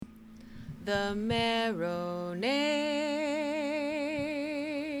The Marinade.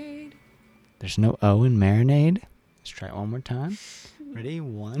 There's no O in Marinade. Let's try it one more time. Ready?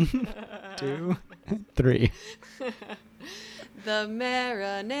 1, 2, 3. The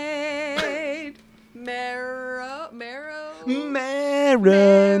Marinade. Marinade.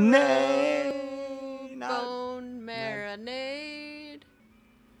 Bone marinade.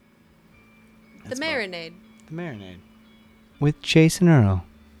 That's The Marinade. The Marinade. With Jason Earle.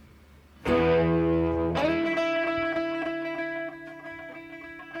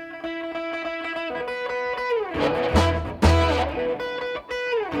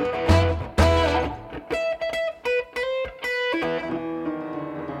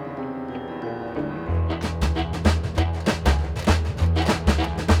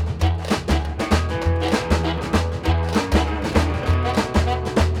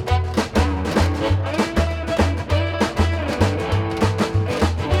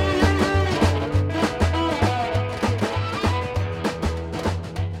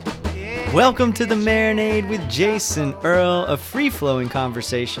 Welcome to The Marinade with Jason Earle, a free-flowing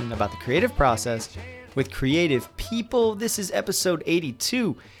conversation about the creative process with creative people. This is episode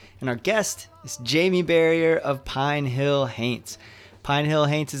 82, and our guest is Jamie Barrier of Pine Hill Haints. Pine Hill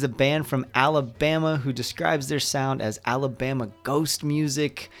Haints is a band from Alabama who describes their sound as Alabama ghost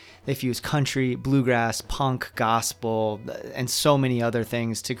music. They fuse country, bluegrass, punk, gospel, and so many other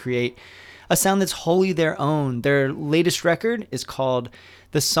things to create a sound that's wholly their own. Their latest record is called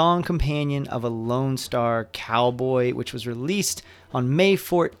The Song Companion of a Lonestar Cowboy, which was released on May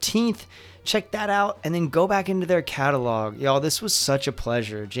 14th. Check that out and then go back into their catalog. Y'all, this was such a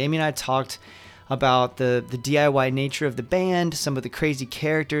pleasure. Jamie and I talked about the DIY nature of the band, some of the crazy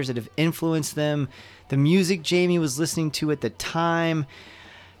characters that have influenced them, the music Jamie was listening to at the time,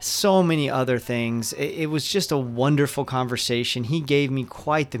 so many other things. It was just a wonderful conversation. He gave me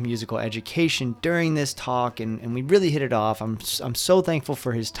quite the musical education during this talk, and we really hit it off. I'm so thankful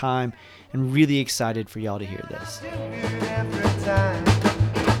for his time and really excited for y'all to hear this.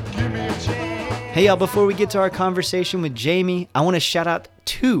 Hey y'all, before we get to our conversation with Jamie, I want to shout out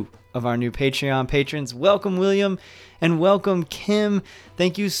 2 of our new Patreon patrons. Welcome, William, and welcome, Kim.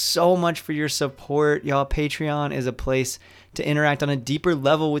 Thank you so much for your support. Y'all, Patreon is a place to interact on a deeper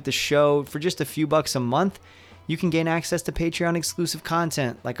level with the show. For just a few bucks a month, you can gain access to Patreon exclusive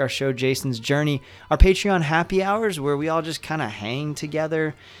content like our show Jason's Journey, our Patreon happy hours where we all just kind of hang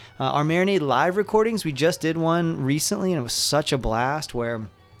together, our Marinade live recordings. We just did one recently and it was such a blast where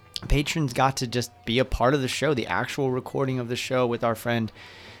patrons got to just be a part of the show, the actual recording of the show with our friend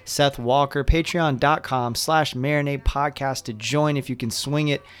Seth Walker. Patreon.com/Marinade podcast to join if you can swing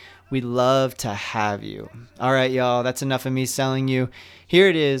it. We'd love to have you. All right, y'all, that's enough of me selling you. Here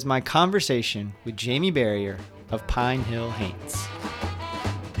it is, my conversation with Jamie Barrier of Pine Hill Haints.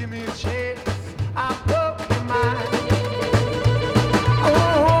 Give me a chance, I'll blow your mind.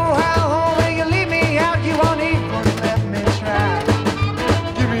 Oh, how long will you leave me out? You won't even let me try.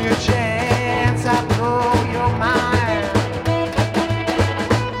 Give me a chance, I'll blow your mind.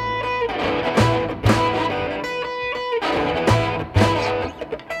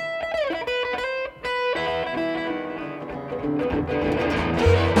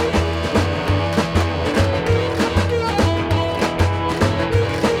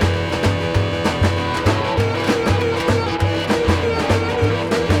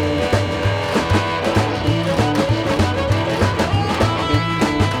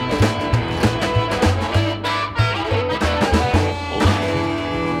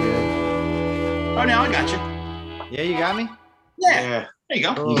 Yeah, you got me? Yeah. There you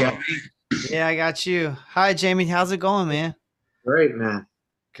go. Cool. You got me? Yeah, I got you. Hi, Jamie. How's it going, man? Great, man.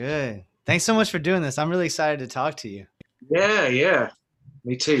 Good. Thanks so much for doing this. I'm really excited to talk to you. Yeah.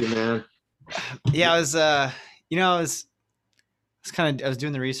 Me too, man. Yeah, I was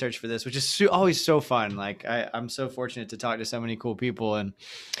doing the research for this, which is always so fun. Like I'm so fortunate to talk to so many cool people. And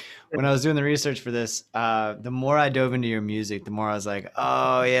when I was doing the research for this, the more I dove into your music, the more I was like,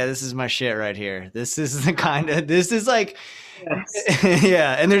 oh yeah, this is my shit right here. This is like, yes.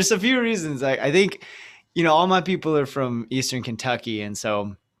 Yeah. And there's a few reasons. Like, I think, all my people are from Eastern Kentucky. And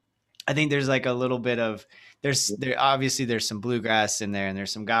so I think there's like a little bit of, there's some bluegrass in there and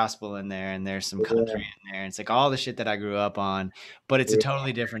there's some gospel in there and there's some country in there. And it's like all the shit that I grew up on, but it's a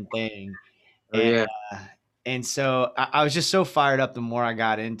totally different thing. And so I was just so fired up the more I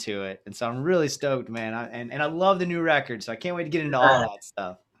got into it. And so I'm really stoked, man. And I love the new record. So I can't wait to get into all that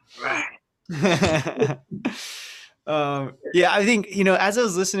stuff. Right. Yeah, I think, as I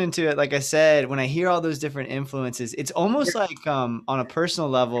was listening to it, like I said, when I hear all those different influences, it's almost like on a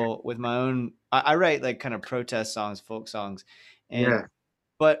personal level with my own, I write like kind of protest songs, folk songs. And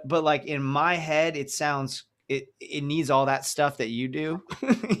but like in my head, it sounds it needs all that stuff that you do.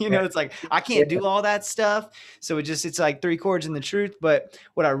 Yeah. It's like I Yeah. can't do all that stuff, so it's like three chords and the truth. But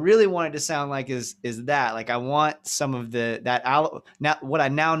what I really want it to sound like is that, like, I want some of now what I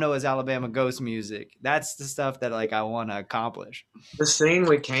now know as Alabama ghost music. That's the stuff that, like, I want to accomplish. The scene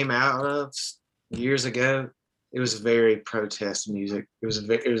we came out of years ago, it was very protest music. It was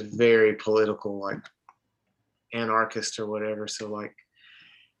very political, like anarchist or whatever. So like,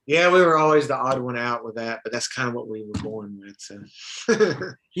 yeah, we were always the odd one out with that, but that's kind of what we were born with. So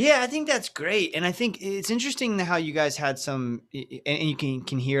Yeah, I think that's great. And I think it's interesting how you guys had some, and you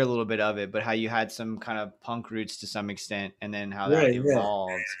can hear a little bit of it, but how you had some kind of punk roots to some extent, and then how yeah, that yeah,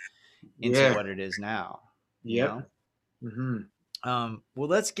 evolved into yeah, what it is now, you yep. know? Hmm. Well,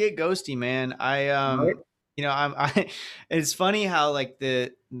 let's get ghosty, man. Right. I it's funny how, like,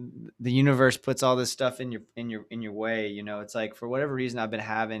 the universe puts all this stuff in your way. It's like, for whatever reason, I've been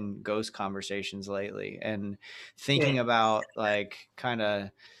having ghost conversations lately and Yeah. thinking about, like, kind of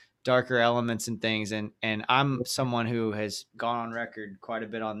darker elements and things. And I'm someone who has gone on record quite a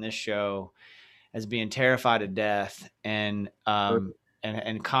bit on this show as being terrified of death, but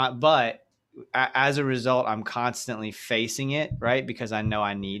as a result, I'm constantly facing it, right? Because I know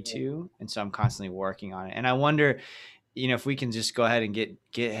I need to, and so I'm constantly working on it. And I wonder, if we can just go ahead and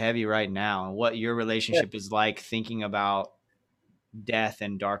get heavy right now, and what your Yeah. relationship is like thinking about death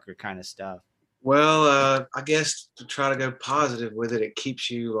and darker kind of stuff. Well, I guess to try to go positive with it, it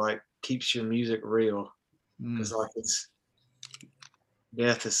keeps your music real, because Mm. like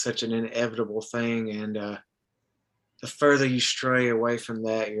death is such an inevitable thing, and the further you stray away from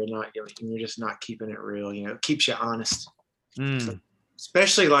that, you're just not keeping it real. It keeps you honest. So, Mm.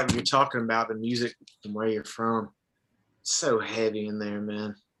 especially like you're talking about the music from where you're from. It's so heavy in there,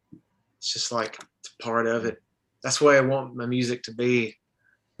 man. It's just like it's part of it. That's the way I want my music to be.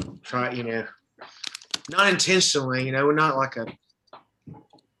 Try, not intentionally, we're not like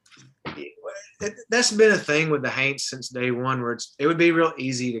that's been a thing with the Haints since day one, where it would be real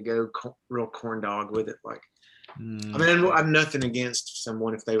easy to go real corn dog with it. Like, I mean, I'm nothing against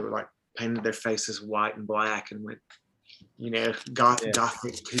someone if they were like painted their faces white and black and went, gothic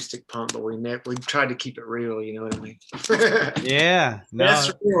acoustic punk, but we tried to keep it real. You know what I mean? Yeah, no, That's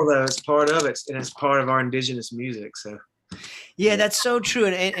real though. It's part of it, and it's part of our indigenous music. So yeah, that's so true.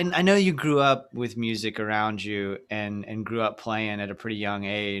 And I know you grew up with music around you and grew up playing at a pretty young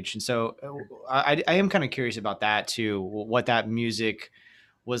age. And so I am kind of curious about that too, what that music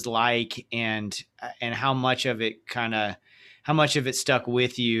was like, and how much of it stuck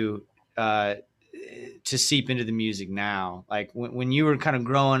with you uh, to seep into the music now. Like, when you were kind of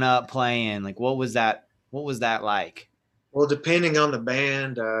growing up playing, like, what was that like? well, depending on the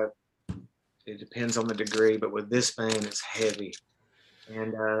band, it depends on the degree. But with this band, it's heavy.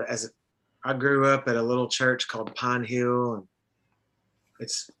 And I grew up at a little church called Pine Hill, and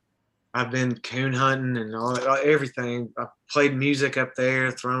I've been coon hunting and everything. I played music up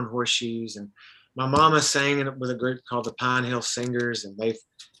there, thrown horseshoes, and my mama sang with a group called the Pine Hill Singers, and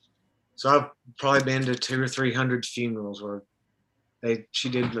so I've probably been to 200 or 300 funerals where she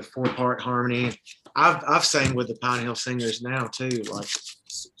did the 4-part harmony. I've sang with the Pine Hill Singers now too, like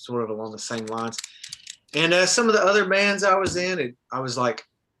sort of along the same lines. And some of the other bands I was in, I was like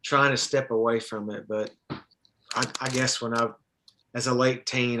trying to step away from it, but I guess as a late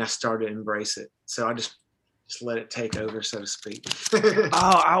teen, I started to embrace it. So I just let it take over, so to speak. Let's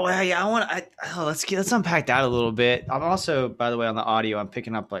unpack that a little bit. I'm also, by the way, on the audio, I'm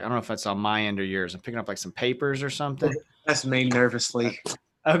picking up, like, I don't know if that's on my end or yours. I'm picking up like some papers or something. That's me nervously.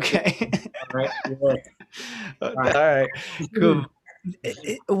 Okay. All right. Yeah. All right. Cool.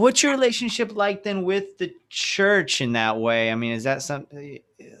 What's your relationship like then with the church in that way? I mean, is that something?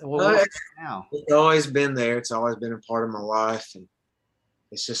 What now? It's always been there. It's always been a part of my life, and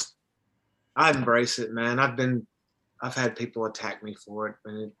it's just I embrace it, man. I've had people attack me for it,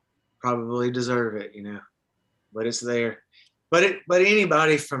 and it probably deserve it, but it's there. But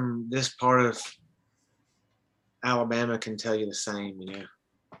anybody from this part of Alabama can tell you the same,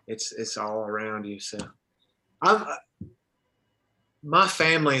 It's all around you. So I'm my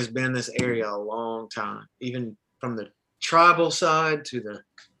family has been in this area a long time, even from the tribal side to the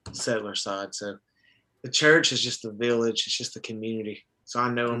settler side. So the church is just the village, it's just the community. So I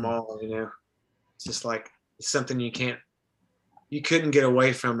know them all, It's just like it's something you couldn't get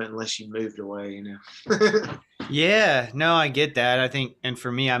away from it unless you moved away, Yeah, no, I get that. I think, and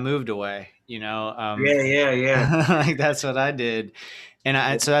for me, I moved away, Yeah. like, that's what I did.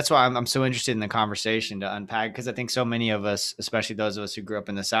 And so that's why I'm so interested in the conversation to unpack, because I think so many of us, especially those of us who grew up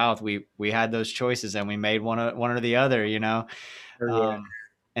in the South, we had those choices and we made one or the other, Oh, yeah.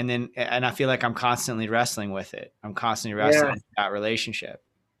 and I feel like I'm constantly wrestling with it. I'm constantly wrestling Yeah, with that relationship.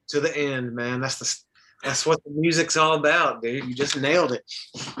 to the end, man. That's what the music's all about, dude. You just nailed it.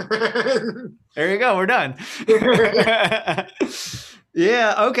 There you go. We're done.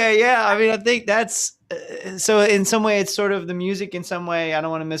 Yeah. Okay. Yeah. I mean, I think that's so. In some way, it's sort of the music. In some way, I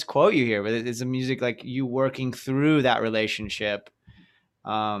don't want to misquote you here, but it's the music like you working through that relationship.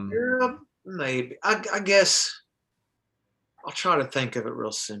 Yeah, maybe. I guess I'll try to think of it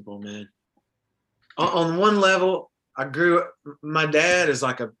real simple, man. On one level, I grew up. My dad is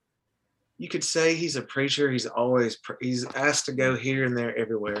like you could say he's a preacher. He's asked to go here and there,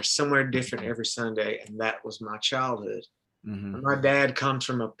 everywhere, somewhere different every Sunday, and that was my childhood. Mm-hmm. My dad comes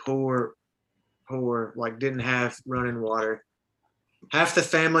from a poor, like didn't have running water. Half the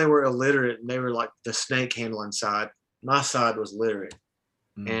family were illiterate, and they were like the snake handling side. My side was literate,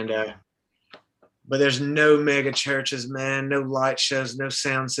 Mm-hmm. and but there's no mega churches, man. No light shows, no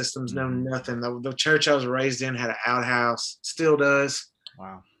sound systems, no nothing. The church I was raised in had an outhouse, still does.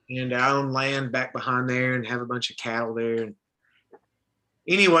 Wow. And I own land back behind there and have a bunch of cattle there. And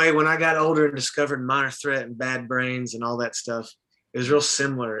anyway, when I got older and discovered Minor Threat and Bad Brains and all that stuff, it was real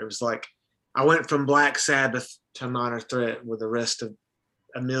similar. It was like I went from Black Sabbath to Minor Threat, with the rest of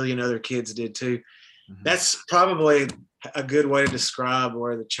a million other kids did too. Mm-hmm. That's probably a good way to describe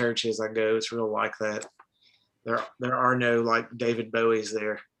where the church is I go. It's real like that. There are no like David Bowie's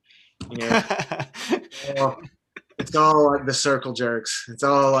there. You know, it's all like the circle jerks. It's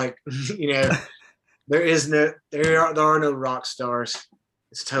all like, there are no rock stars.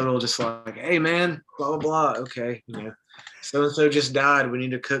 It's total just like, hey man, blah blah blah. Okay, so and so just died. We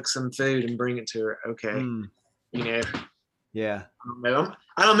need to cook some food and bring it to her. Okay, Yeah.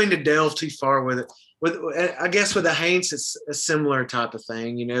 I don't mean to delve too far with it. I guess with the Haints, it's a similar type of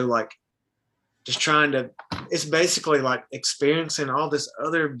thing. Like just trying to. It's basically like experiencing all this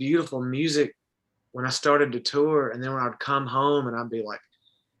other beautiful music when I started to tour, and then when I'd come home and I'd be like,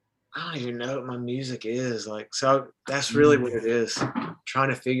 I don't even know what my music is. Like, so that's really what it is. Trying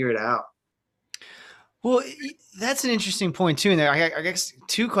to figure it out. Well, that's an interesting point too. And there, I guess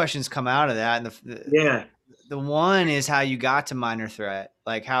two questions come out of that. And the one is how you got to Minor Threat,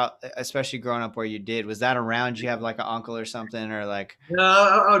 like how, especially growing up where you did. Was that around? You have like an uncle or something, or like? No,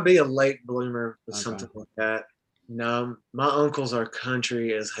 I would be a late bloomer with something like that. No, my uncles are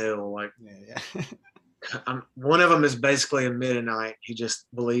country as hell. Like, one of them is basically a Mennonite. He just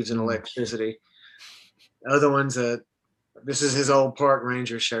believes in electricity. The other one's this is his old park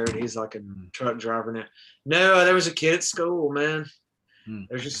ranger shirt. He's like a truck driver now. No, there was a kid at school, man.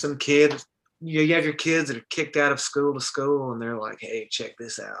 There's just some kid. You have your kids that are kicked out of school to school, and they're like, hey, check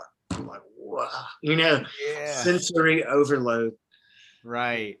this out. I'm like, wow. Sensory overload.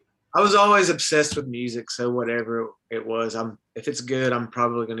 Right. I was always obsessed with music, so whatever it was, if it's good, I'm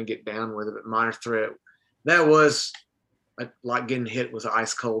probably going to get down with it. But Minor Threat, that was like getting hit with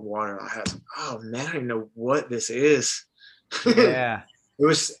ice cold water. I was, oh man, I don't even know what this is. Yeah. It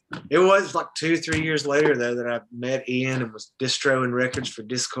was like 2-3 years later though that I met Ian and was distroing records for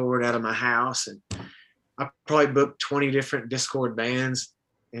Discord out of my house, and I probably booked 20 different Discord bands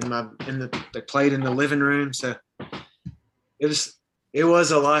they played in the living room. So it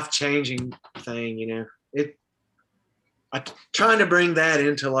was a life-changing thing, I trying to bring that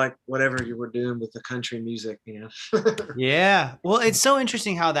into like whatever you were doing with the country music, Yeah. Well, it's so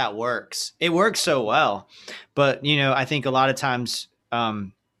interesting how that works. It works so well, but I think a lot of times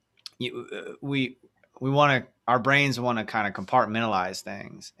we want to, our brains want to kind of compartmentalize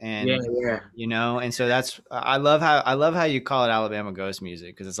things, and and so that's, I love how you call it Alabama ghost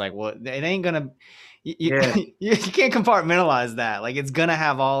music, because it's like, well, it ain't gonna, you can't compartmentalize that. Like, it's gonna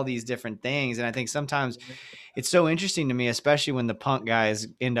have all these different things, and I think sometimes it's so interesting to me, especially when the punk guys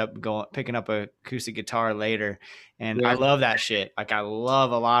end up picking up a acoustic guitar later, and I love that shit. Like, I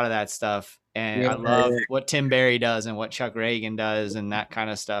love a lot of that stuff. And I love what Tim Barry does and what Chuck Reagan does and that kind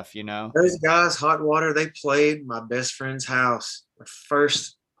of stuff, Those guys, Hot Water, they played my best friend's house, my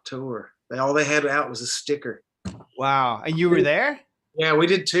first tour. All they had out was a sticker. Wow. And you were there? Yeah, we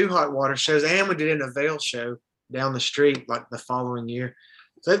did 2 Hot Water shows, and we did an Avail show down the street like the following year.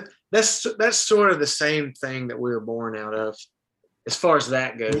 So that's sort of the same thing that we were born out of, as far as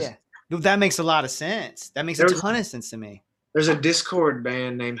that goes. Yeah. That makes a lot of sense. That makes a ton of sense to me. There's a Discord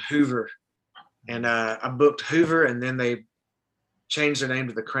band named Hoover. And I booked Hoover, and then they changed their name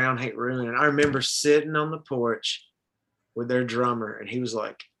to the Crown Hate Ruin. And I remember sitting on the porch with their drummer, and he was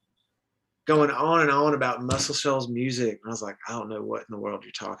like going on and on about Muscle Shoals music. And I was like, I don't know what in the world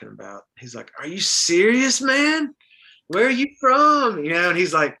you're talking about. He's like, are you serious, man? Where are you from? And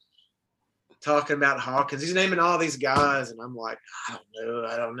he's like, talking about Hawkins. He's naming all these guys, and I'm like, I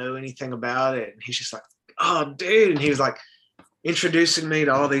don't know anything about it. And he's just like, oh, dude. And he was like introducing me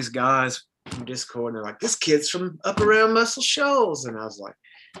to all these guys from Discord, and they're like, this kid's from up around Muscle Shoals. And I was like,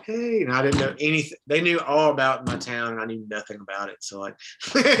 hey, and I didn't know anything. They knew all about my town, and I knew nothing about it. So like,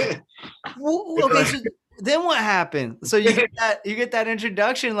 well, okay, so then what happened? So you get that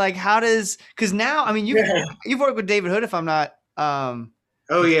introduction. Like, how does? Because now, I mean, you've worked with David Hood, if I'm not.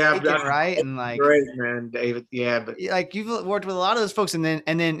 Oh yeah, right, and like great man, David. Yeah, but like you've worked with a lot of those folks, and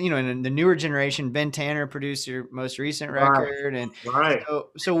then you know, in the newer generation, Ben Tanner produced your most recent record, and right.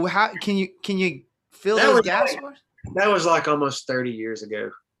 So how can you fill those gaps? That was like almost 30 years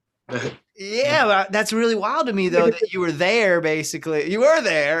ago. Yeah, that's really wild to me though that you were there. Basically, you were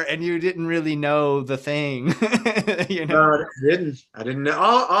there and you didn't really know the thing. You know, I didn't know.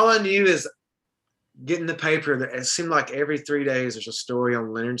 All I knew is getting the paper. That it seemed like every 3 days there's a story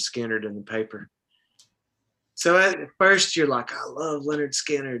on Leonard Skinner in the paper. So at first you're like, I love Leonard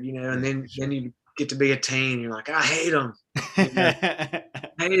Skinner, you know, and then you get to be a teen. You're like, I hate him, you know?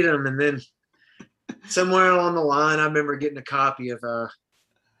 Hate him, and then somewhere along the line, I remember getting a copy of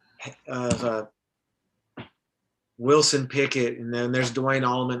Wilson Pickett, and then there's Dwayne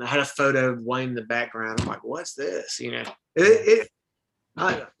Allman. I had a photo of Wayne in the background. I'm like, what's this? You know,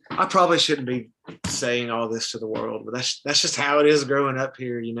 I probably shouldn't be saying all this to the world, but that's just how it is growing up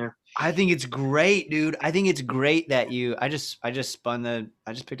here, you know. I think it's great, dude. I think it's great that I just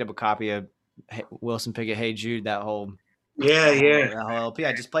picked up a copy of Wilson Pickett, Hey Jude, that whole that whole LP.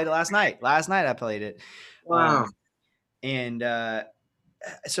 I just played it last night. Last night I played it. Wow.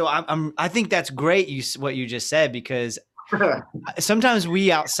 So I think that's great. What you just said, because sometimes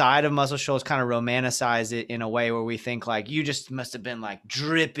we outside of Muscle Shoals kind of romanticize it in a way where we think like you just must have been like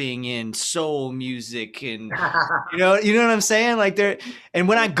dripping in soul music, and you know what I'm saying? Like and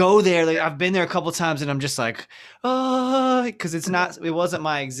when I go there, like I've been there a couple of times, and I'm just like, oh, because it wasn't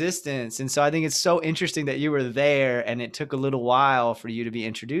my existence. And so I think it's so interesting that you were there, and it took a little while for you to be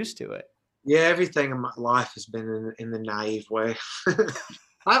introduced to it. Yeah, everything in my life has been in the naive way.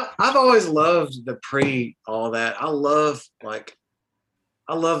 I've always loved the all that. I love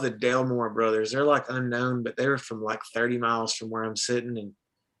the Delmore brothers. They're like unknown, but they were from like 30 miles from where I'm sitting, and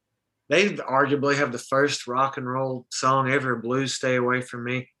they arguably have the first rock and roll song ever, Blues Stay Away From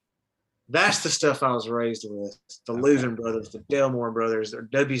Me. That's the stuff I was raised with. The Leuven brothers, the Delmore brothers, or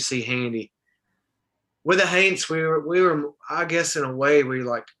W.C. Handy. With the Haints, we were, I guess in a way,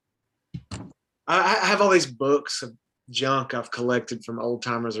 I have all these books of junk I've collected from old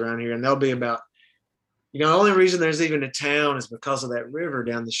timers around here, and they'll be about, you know, the only reason there's even a town is because of that river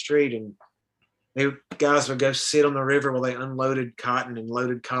down the street, and guys would go sit on the river while they unloaded cotton and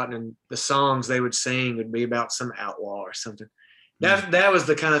loaded cotton, and the songs they would sing would be about some outlaw or something. That was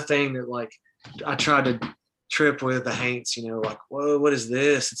the kind of thing that like I tried to trip with the Haints, you know, like, whoa, what is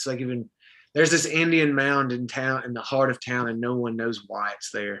this? It's like even there's this Indian mound in town, in the heart of town, and no one knows why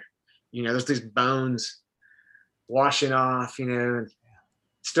it's there. You know, there's these bones washing off, you know, and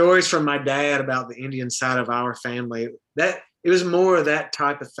stories from my dad about the Indian side of our family. That it was more of that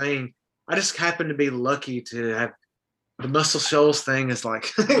type of thing. I just happened to be lucky to have the Muscle Shoals thing is like,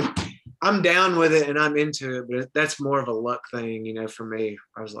 I'm down with it and I'm into it, but that's more of a luck thing, you know, for me.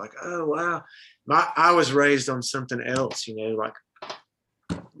 I was like, oh, wow. I was raised on something else, you know, like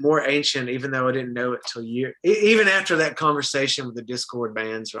more ancient, even though I didn't know it till even after that conversation with the Discord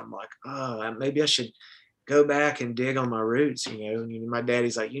bands, where I'm like, oh, maybe I should go back and dig on my roots, you know. And my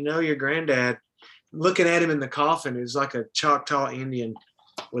daddy's like, you know, your granddad, looking at him in the coffin, he was like a Choctaw Indian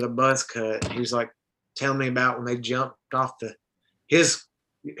with a buzz cut. He was like telling me about when they jumped off his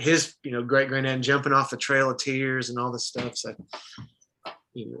you know, great granddad jumping off the Trail of Tears and all this stuff. So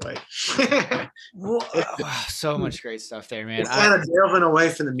anyway, so much great stuff there, man. It's kind of delving away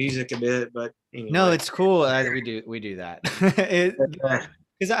from the music a bit, but anyway. No, it's cool. We do that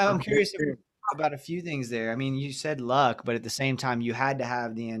because I'm curious about a few things there. I mean, you said luck, but at the same time, you had to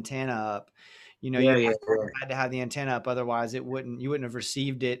have the antenna up. You know, you had to have the antenna up, otherwise you wouldn't have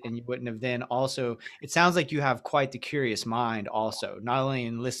received it, and you wouldn't have then also. It sounds like you have quite the curious mind, also, not only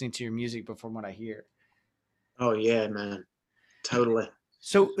in listening to your music, but from what I hear. Oh yeah, man, totally.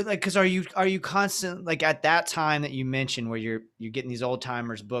 So, like, because are you constant, like at that time that you mentioned where you're getting these old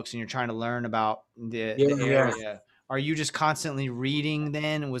timers books and you're trying to learn about the area? Yeah. Are you just constantly reading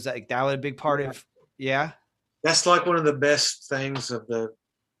then? Was that a big part of? Yeah. That's like one of the best things of the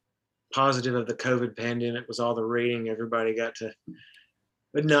positive of the COVID pandemic was all the reading everybody got to.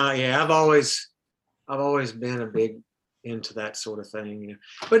 But no, yeah, I've always been a big into that sort of thing, you know.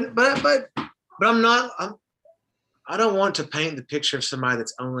 But I'm not. I don't want to paint the picture of somebody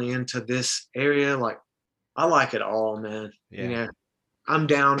that's only into this area. Like, I like it all, man. Yeah. You know, I'm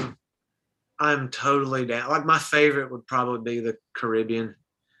down. I'm totally down. Like, my favorite would probably be the Caribbean,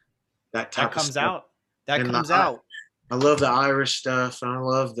 that type That of comes stuff. out. That And comes out. I love the Irish stuff, and I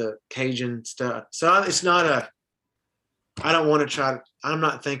love the Cajun stuff. So it's not a. I don't want to try. I'm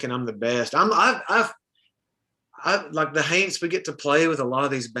not thinking I'm the best. I like the Haints. We get to play with a lot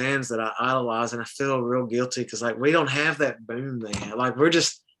of these bands that I idolize, and I feel real guilty because like we don't have that boom they have. Like we're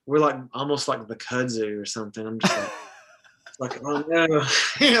like almost like the kudzu or something. I'm just like oh no,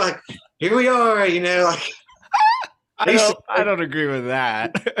 like here we are, you know, like. I don't agree with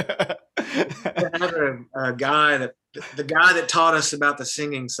that. I have a guy that the guy that taught us about the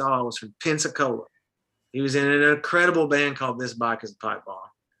singing saw was from Pensacola. He was in an incredible band called This Bike is a Pipe Bomb.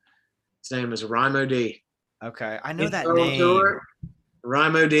 His name is Rimo D. Okay, I know that Intro name. tour,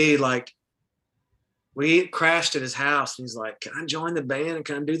 Rimo D, like we crashed at his house and he's like, "Can I join the band and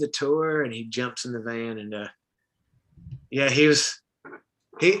can I do the tour?" And he jumps in the van and yeah, he was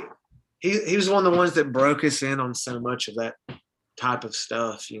one of the ones that broke us in on so much of that type of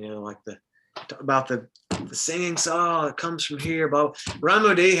stuff, you know, like about the singing saw that comes from here. But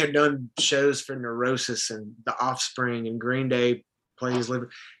Ramo D had done shows for Neurosis and The Offspring and Green Day plays Living.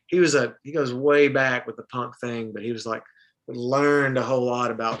 He goes way back with the punk thing, but he was like learned a whole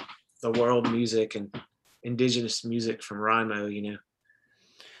lot about the world music and indigenous music from Rimo, you know.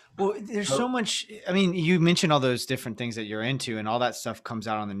 Well, there's so much. I mean, you mentioned all those different things that you're into, and all that stuff comes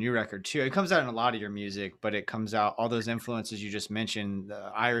out on the new record too. It comes out in a lot of your music, but it comes out all those influences you just mentioned,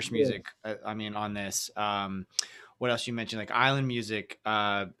 the Irish music. I mean, on this, what else you mentioned, like island music,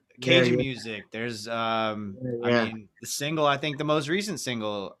 Cajun music. There's, I mean, the single. I think the most recent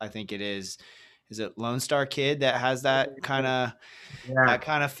single, I think it is it Lonestar Kid that has that kind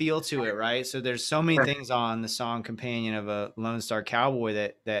of feel to it, right? So there's so many things on the song companion of a Lonestar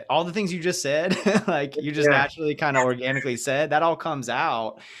Cowboy that all the things you just said, like you just naturally kind of organically said, that all comes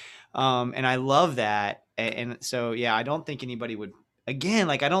out. And I love that. And so, yeah, I don't think anybody would, again,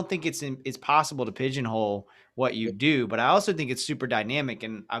 like, I don't think it's possible to pigeonhole what you do, but I also think it's super dynamic.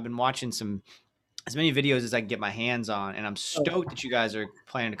 And I've been watching as many videos as I can get my hands on, and I'm stoked that you guys are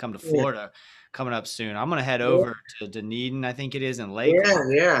planning to come to Florida coming up soon. I'm gonna head over to Dunedin, I think it is, in Lake.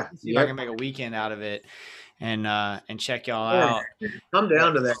 See if I can make a weekend out of it and check y'all out. I'm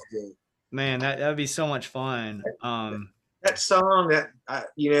down to that, dude. Man, that'd be so much fun. That song that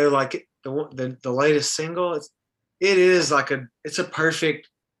you know, like the latest single, it is like it's a perfect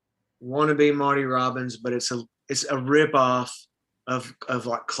wannabe Marty Robbins, but it's a rip off of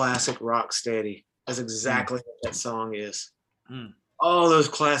like classic rock steady. That's exactly what that song is. All those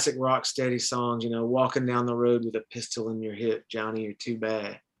classic rock steady songs, you know, walking down the road with a pistol in your hip, Johnny, you're too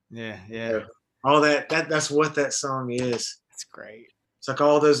bad. Yeah. So, all that's what that song is. That's great. It's like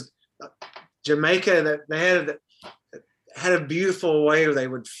all those Jamaica that they had a beautiful way where they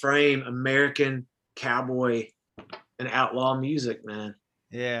would frame American cowboy and outlaw music, man.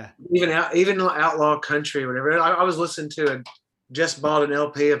 Yeah. Even outlaw country, whatever. I was listening to just bought an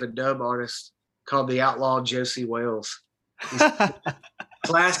LP of a dub artist called the Outlaw Josie Wales.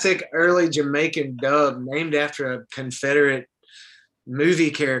 Classic early Jamaican dub named after a Confederate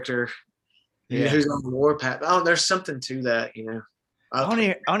movie character who's on the warpath. Oh, there's something to that, you know. I want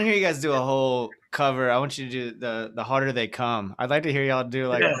to hear you guys do a whole cover. I want you to do the Harder They Come. I'd like to hear y'all do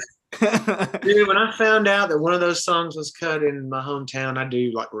like. Dude, when I found out that one of those songs was cut in my hometown, I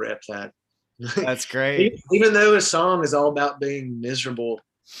do like rep that. That's great. Even though a song is all about being miserable,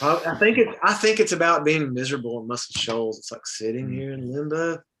 I think it's about being miserable in Muscle Shoals. It's like sitting here in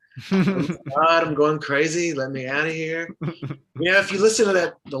limbo. Oh God, I'm going crazy. Let me out of here. You know, if you listen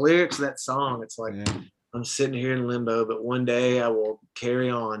to the lyrics of that song, it's like I'm sitting here in limbo, but one day I will carry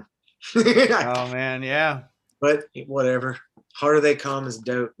on. Oh man, yeah. But whatever. Harder They Come is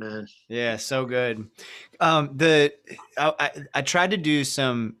dope, man. Yeah, so good. I tried to do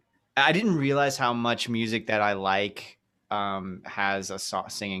some. I didn't realize how much music that I like has a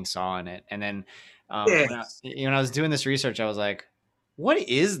singing saw in it, and then when I was doing this research, I was like, "What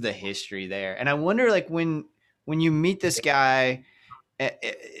is the history there?" And I wonder, like, when you meet this guy,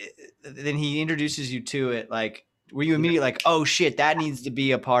 then he introduces you to it. Like, were you immediately like, "Oh shit, that needs to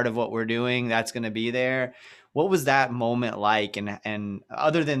be a part of what we're doing. That's going to be there." What was that moment like? And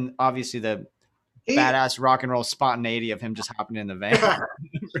other than obviously the badass rock and roll spontaneity of him just hopping in the van.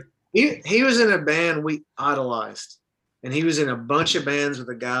 He was in a band we idolized, and he was in a bunch of bands with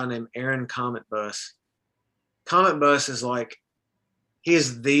a guy named Aaron Comet Bus. Comet Bus is like, he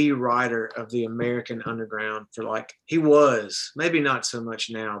is the writer of the American underground for like, he was, maybe not so much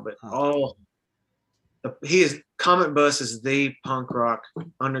now, but he is Comet Bus is the punk rock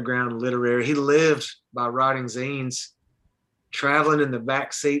underground literary. He lived by writing zines, traveling in the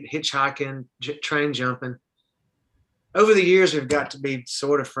back seat, hitchhiking, train jumping. Over the years, we've got to be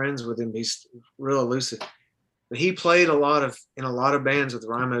sort of friends with him. He's real elusive, but he played in a lot of bands with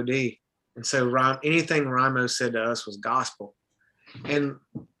Rimo D, and so anything Rimo said to us was gospel. And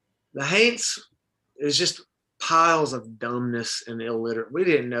the Haints is just piles of dumbness and illiterate. We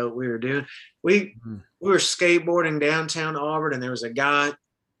didn't know what we were doing. We were skateboarding downtown Auburn, and there was a guy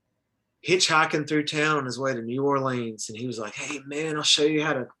hitchhiking through town on his way to New Orleans, and he was like, "Hey man, I'll show you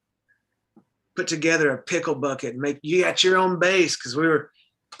how to put together a pickle bucket and make you got your own bass," because we were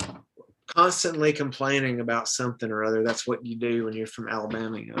constantly complaining about something or other. That's what you do when you're from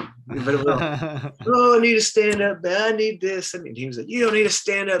Alabama, you know. But it was, oh, I need a stand-up bass. I need this. And he was like, you don't need a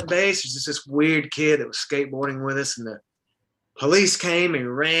stand-up bass. There's just this weird kid that was skateboarding with us, and the police came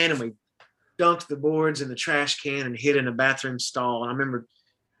and ran, and we dunked the boards in the trash can and hid in a bathroom stall. And I remember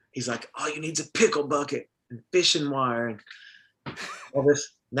he's like, all you need is a pickle bucket and fishing wire and all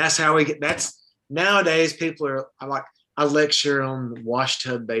this. And that's how we get. That's nowadays people are like. I lecture on wash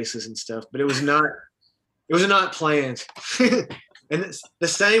tub bases and stuff, but it was not planned. And it's the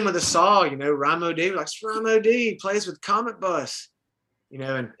same with the saw, you know, Rimo D, like Rimo D plays with Comet Bus, you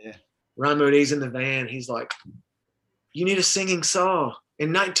know, and Rimo D's in the van. He's like, you need a singing saw.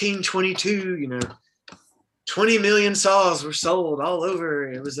 In 1922, you know, 20 million saws were sold all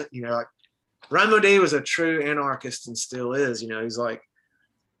over. It was, you know, like Rimo D was a true anarchist and still is, you know, he's like,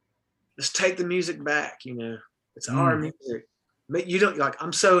 let's take the music back, you know. It's our music. But you don't like,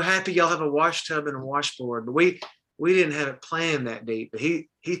 I'm so happy y'all have a wash tub and a washboard, but we didn't have it planned that deep, but he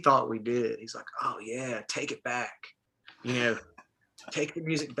thought we did. He's like, oh yeah, take it back. You know, take the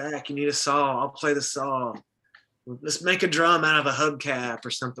music back. You need a saw. I'll play the saw. Let's make a drum out of a hubcap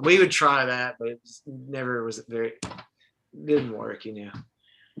or something. We would try that, but it never was didn't work, you know.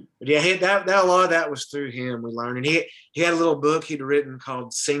 But yeah, that a lot of that was through him. We learned, and he had a little book he'd written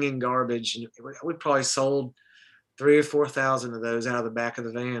called Singing Garbage, and we probably sold 3,000 or 4,000 of those out of the back of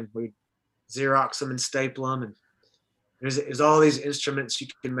the van. We Xerox them and staple them, and there's all these instruments you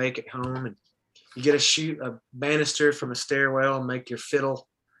can make at home, and you get a banister from a stairwell and make your fiddle,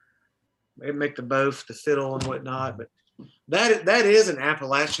 maybe make the bow for the fiddle and whatnot. But that is an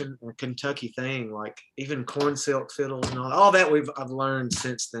Appalachian or Kentucky thing, like even corn silk fiddles and all that I've learned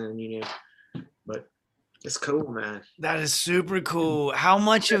since then, you know. But it's cool, man. That is super cool. How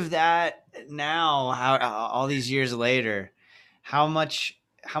much of that now, all these years later, how much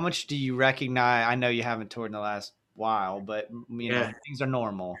do you recognize? I know you haven't toured in the last while, but you know, things are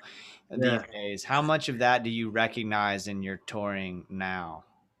normal these days. How much of that do you recognize in your touring now?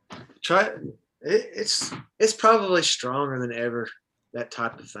 It's probably stronger than ever, that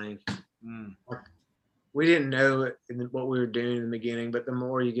type of thing. We didn't know it in what we were doing in the beginning, but the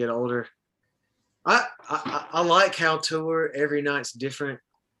more you get older, I like how tour every night's different.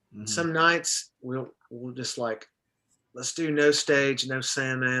 Some nights we'll just like, let's do no stage, no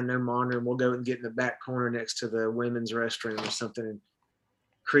Sandman, no monitor, and we'll go and get in the back corner next to the women's restroom or something and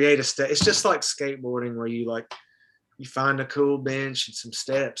create a stage. It's just like skateboarding where you find a cool bench and some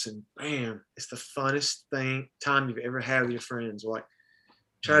steps, and bam, it's the funnest time you've ever had with your friends. Like,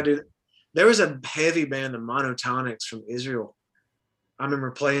 try to do that. There was a heavy band, the Monotonics from Israel. I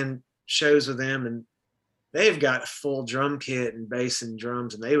remember playing shows with them, and they've got a full drum kit and bass and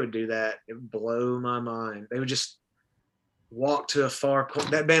drums, and they would do that. It would blow my mind. They would just walk to a far corner.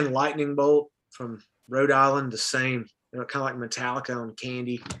 That band Lightning Bolt from Rhode Island, the same. Kind of like Metallica on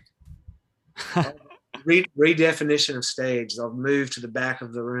Candy. Redefinition of stage. They'll move to the back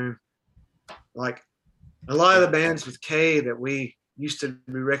of the room. Like a lot of the bands with Kay that we used to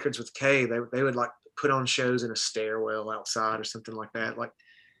do records with Kay, they would like put on shows in a stairwell outside or something like that. Like,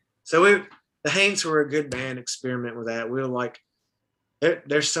 so the Haints were a good band. Experiment with that. We were like,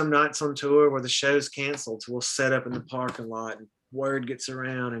 there's some nights on tour where the show's canceled, so we'll set up in the parking lot, and word gets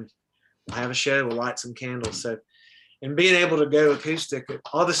around, and we'll have a show. We'll light some candles. So, and being able to go acoustic,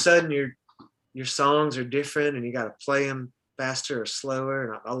 all of a sudden your songs are different, and you got to play them faster or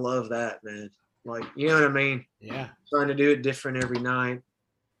slower. And I love that, man. Like, you know what I mean? Yeah. Trying to do it different every night.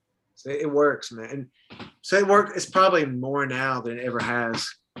 So it works, man. And so it's probably more now than it ever has.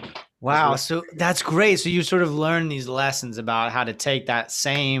 as Wow. well. So that's great. So you sort of learn these lessons about how to take that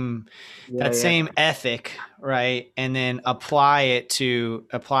Yeah, same ethic, right? And then apply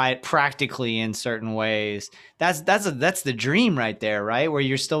it practically in certain ways. That's the dream right there, right? Where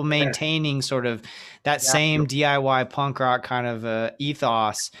you're still yeah, maintaining sort of that exactly. same DIY punk rock kind of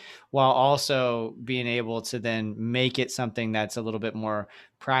ethos while also being able to then make it something that's a little bit more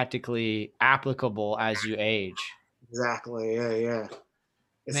practically applicable as you age. Exactly. Yeah, yeah.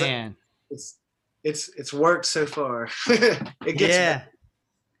 It's a, Man. it's it's worked so far. It gets Yeah.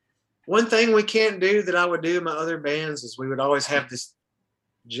 one thing we can't do that I would do in my other bands is we would always have this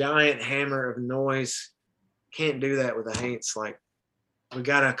giant hammer of noise. Can't do that with the Haints. Like we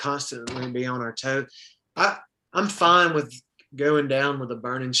gotta constantly be on our toes. I I'm fine with going down with a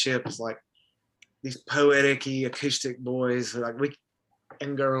burning ship. It's like these poetic acoustic boys, like we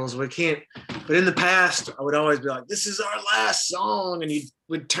and girls. We can't. But in the past, I would always be like, "This is our last song," and you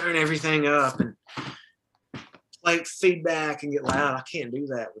would turn everything up and like feedback and get loud. I can't do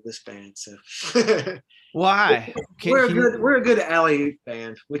that with this band. So Why? Can you, we're a good alley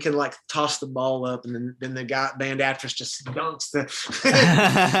band. We can like toss the ball up, and then the guy band actress just dunks the.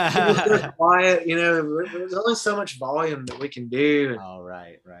 It's quiet, you know. There's only so much volume that we can do. And oh,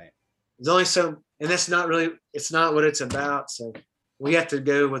 right, right. there's only so, and that's not really. It's not what it's about. So we have to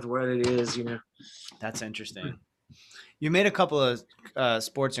go with what it is, you know. That's interesting. You made a couple of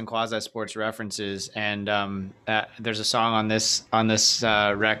sports and quasi sports references, and there's a song on this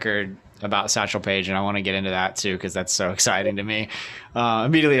record about Satchel Paige, and I want to get into that too because that's so exciting to me.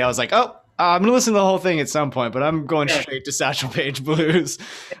 Immediately, I was like, "Oh, I'm gonna listen to the whole thing at some point," but I'm going Yeah, straight to Satchel Paige Blues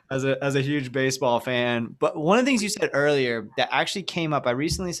as a huge baseball fan. But one of the things you said earlier that actually came up, I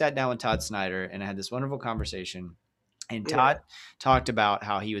recently sat down with Todd Snyder and I had this wonderful conversation. And yeah, Todd talked about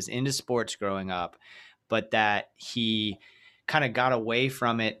how he was into sports growing up, but that he kind of got away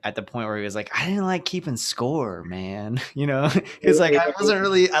from it at the point where he was like, I didn't like keeping score, man. You know, he's like,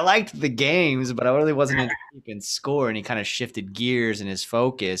 I liked the games, but I really wasn't into keeping score. And he kind of shifted gears in his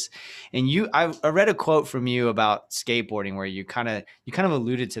focus. And I read a quote from you about skateboarding where you kind of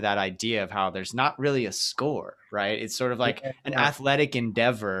alluded to that idea of how there's not really a score, right? It's sort of like an yeah, athletic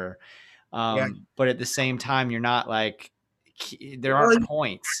endeavor, yeah. but at the same time, you're not like there Well, aren't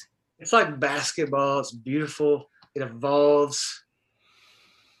points. it's like basketball. It's beautiful. It evolves.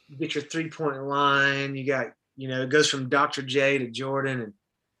 You get your 3 point line. You got, you know, it goes from Dr. J to Jordan, and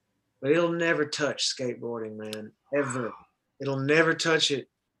but it'll never touch skateboarding, man. Ever. It'll never touch it.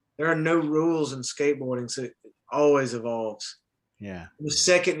 There are no rules in skateboarding, so it always evolves. Yeah. The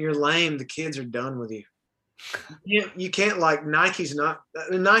second you're lame, the kids are done with you. You can't like Nike's not.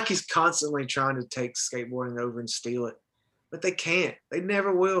 Nike's constantly trying to take skateboarding over and steal it, but they can't. They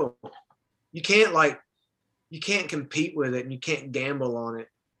never will. You can't like you can't compete with it and you can't gamble on it.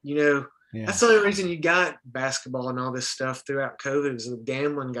 You know, Yeah. that's the only reason you got basketball and all this stuff throughout COVID is the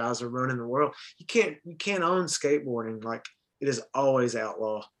gambling guys are running the world. You can't own skateboarding. Like it is always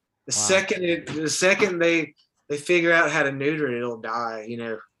outlaw. The second they figure out how to neuter it, it'll die, you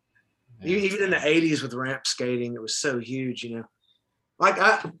know. Yeah. Even in the 80s with ramp skating, it was so huge, you know. Like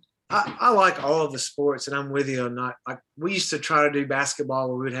I like all of the sports, and I'm with you on not like we used to try to do basketball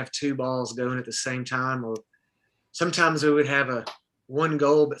where we would have two balls going at the same time, or sometimes we would have a one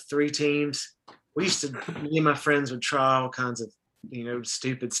goal but three teams. We used to me and my friends would try all kinds of, you know,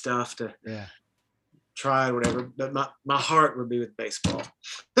 stupid stuff to Yeah. try whatever. But my heart would be with baseball.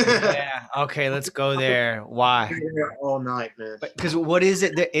 Yeah. Okay, let's go there. Why? All night, man. Because what is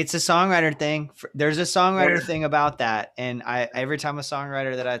it? It's a songwriter thing. There's a songwriter Yeah. thing about that, and I every time a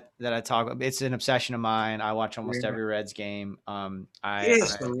songwriter that I talk, it's an obsession of mine. I watch almost every Reds game.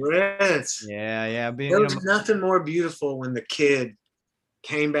 Yes, the Reds. Yeah. Being, There was nothing more beautiful when the kid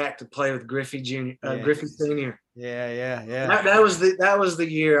came back to play with Griffey Jr. Yeah. Griffey Sr. Yeah. That was the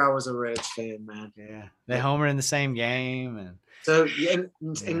year I was a Reds fan, man. Yeah. They homer in the same game, and So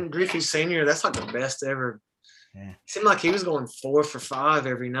and Griffey Sr. That's like the best ever. yeah. It seemed like he was going 4 for 5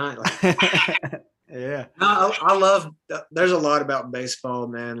 every night. Like, Yeah. I love. There's a lot about baseball,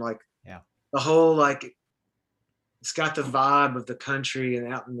 man. Like Yeah. the whole like it's got the vibe of the country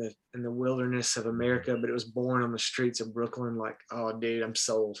and out in the wilderness of America, but it was born on the streets of Brooklyn. Like, oh, dude, I'm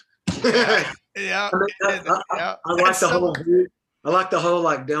sold. Yeah. I like the whole. I like the whole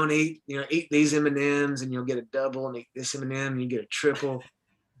like don't eat, you know, eat these M&Ms and you'll get a double, and eat this M&M and you get a triple.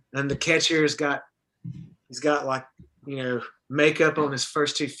 And the catcher's he's got like, you know, makeup on his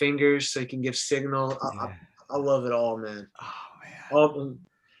first two fingers so he can give signal. I love it all, man. Oh man.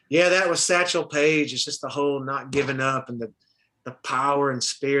 Yeah, that was Satchel Paige. It's just the whole not giving up and the power and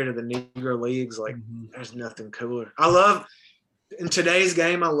spirit of the Negro Leagues. Like, there's nothing cooler. I love in today's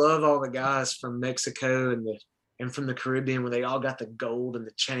game, I love all the guys from Mexico and from the Caribbean where they all got the gold and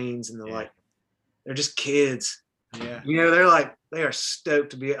the chains and they're just kids. Yeah. They are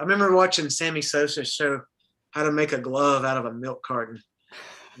stoked to be. I remember watching Sammy Sosa show how to make a glove out of a milk carton.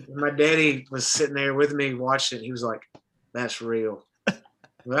 My daddy was sitting there with me watching it. He was like, "That's real.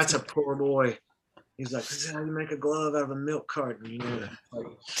 Well, that's a poor boy." He's like, "This is how you make a glove out of a milk carton."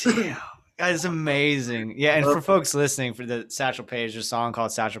 Damn. That is amazing. Yeah, and for folks listening, for the Satchel Paige, there's a song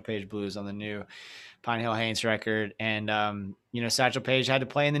called Satchel Paige Blues on the new Pine Hill Haints record. And, Satchel Paige had to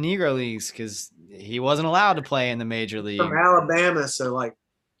play in the Negro Leagues because he wasn't allowed to play in the major league. From Alabama, so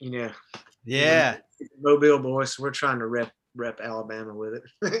yeah. Mobile boys, so we're trying to rep Alabama with it.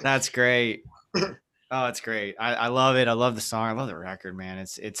 That's great. Oh, it's great. I love it. I love the song. I love the record, man.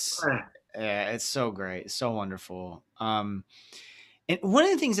 It's so great. It's so wonderful. And one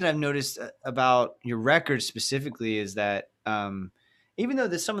of the things that I've noticed about your record specifically is that even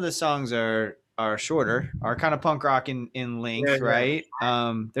though some of the songs are shorter, are kind of punk rock in length, right?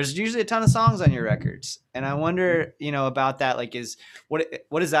 There's usually a ton of songs on your records, and I wonder, about that. Like,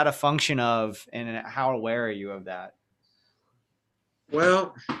 what is that a function of, and how aware are you of that?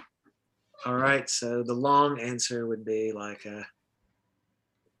 Well, all right. So the long answer would be like, how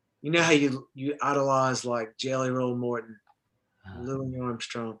you idolize like Jelly Roll Morton, Louis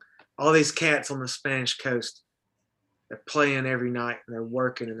Armstrong, all these cats on the Spanish coast. They're playing every night and they're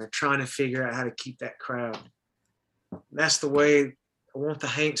working and they're trying to figure out how to keep that crowd. That's the way I want the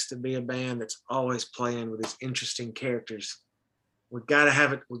Haints to be, a band that's always playing with these interesting characters. We gotta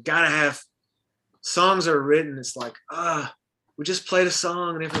have it. We gotta have songs are written. It's like, we just played a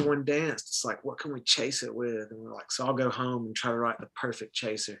song and everyone danced. It's like, what can we chase it with? And we're like, so I'll go home and try to write the perfect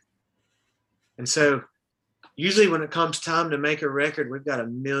chaser. And so usually when it comes time to make a record, we've got a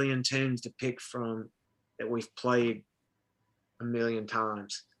million tunes to pick from that we've played a million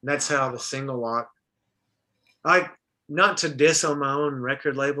times. And that's how the single lock, not to diss on my own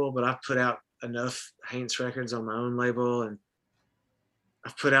record label, but I've put out enough Haints records on my own label, and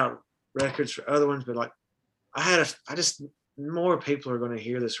I've put out records for other ones, but more people are going to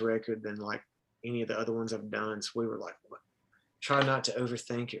hear this record than like any of the other ones I've done. So we were like, try not to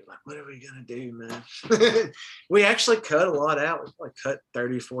overthink it. Like, what are we going to do, man? We actually cut a lot out. We probably cut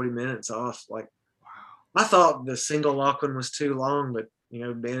 30, 40 minutes off. Like, I thought the single lock one was too long, but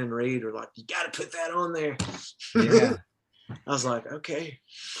Ben and Reed were like, you got to put that on there. Yeah. I was like, okay.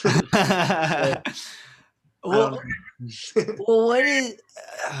 Well, what is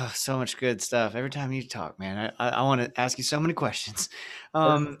so much good stuff. Every time you talk, man, I want to ask you so many questions.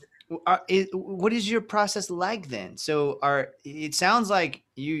 What is your process like then? So it sounds like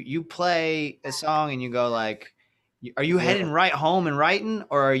you play a song and you go like, are you heading right home and writing,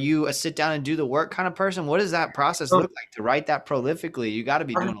 or are you a sit down and do the work kind of person? What does that process look like to write that prolifically? You got to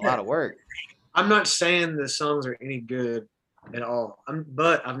be doing a lot of work. I'm not saying the songs are any good at all,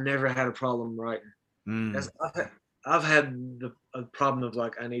 but I've never had a problem writing. I've had a problem of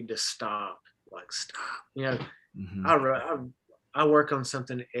like, I need to stop. Mm-hmm. I work on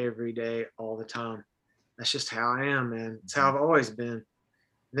something every day, all the time. That's just how I am, man. It's how I've always been.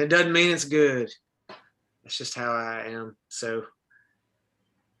 And it doesn't mean it's good. It's just how I am. So,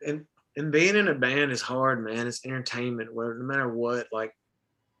 and being in a band is hard, man. It's entertainment. Where no matter what, like,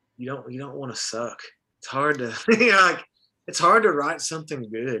 you don't want to suck. It's hard to, it's hard to write something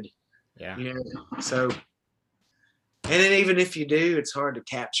good. Yeah. So, and then even if you do, it's hard to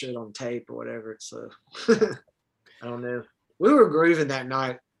capture it on tape or whatever. So, I don't know. We were grooving that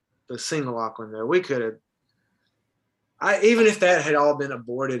night, the single lock one though. We could have. Even if that had all been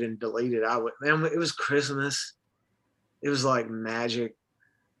aborted and deleted, I would. Man, it was Christmas. It was like magic.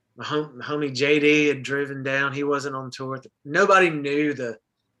 My homie JD had driven down. He wasn't on tour. Nobody knew the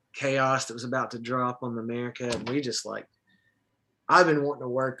chaos that was about to drop on America, and we just like. I've been wanting to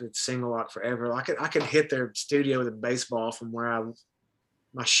work with single lock forever. I could hit their studio with a baseball from my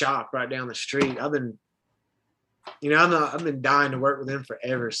shop right down the street. I've been dying to work with them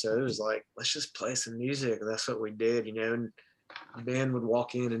forever. So it was like, let's just play some music. That's what we did, and Ben would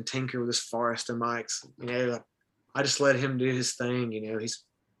walk in and tinker with his forest of mics. I just let him do his thing.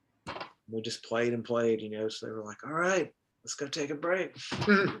 We just played and played, so they were like, all right, let's go take a break.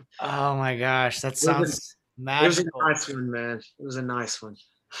 Oh my gosh. That sounds magical. It was a nice one, man. It was a nice one.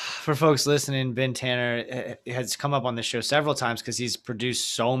 For folks listening, Ben Tanner has come up on the show several times because he's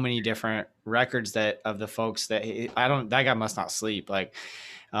produced so many different records that of the folks that that guy must not sleep. Like,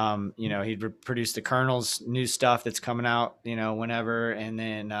 he produced the Colonel's new stuff that's coming out, whenever. And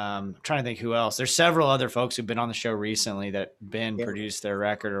then I'm trying to think who else. There's several other folks who've been on the show recently that Ben Yeah. produced their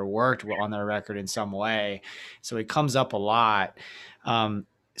record or worked on their record in some way. So he comes up a lot.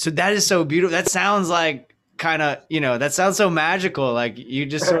 So that is so beautiful. That sounds like kind of, that sounds so magical. Like you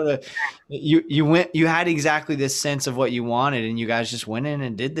just sort of, you had exactly this sense of what you wanted and you guys just went in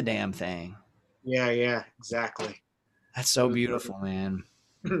and did the damn thing. Yeah, exactly. That's so beautiful, man.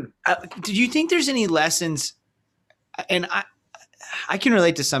 Do you think there's any lessons? And I can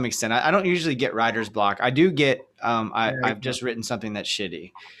relate to some extent. I don't usually get writer's block. I do get, I've just written something that's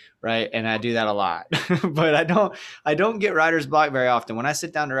shitty. Right. And I do that a lot, but I don't get writer's block very often. When I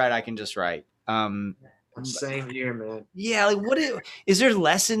sit down to write, I can just write. Same here, man. Yeah. Like is there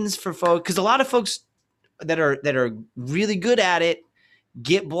lessons for folks? Cause a lot of folks that are really good at it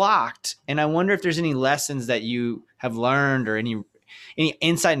get blocked. And I wonder if there's any lessons that you have learned or any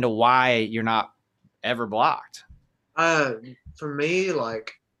insight into why you're not ever blocked. For me,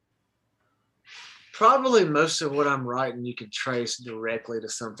 like probably most of what I'm writing, you can trace directly to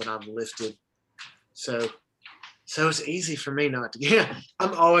something I've lifted. So it's easy for me not to. Yeah,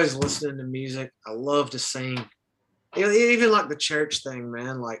 I'm always listening to music. I love to sing. Even like the church thing,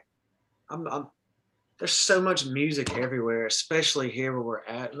 man. Like, there's so much music everywhere, especially here where we're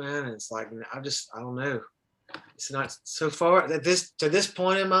at, man. And it's like I don't know. It's not so far to this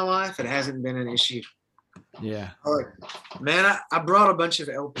point in my life. It hasn't been an issue. Yeah. Like, man, I brought a bunch of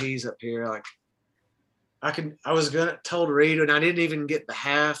LPs up here. Like, I was told to read, and I didn't even get the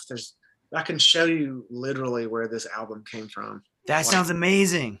half. I can show you literally where this album came from. That sounds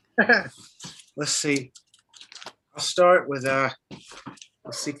amazing. Let's see. I'll start with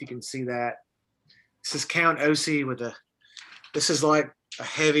let's see if you can see that. This is Count Ossie this is like a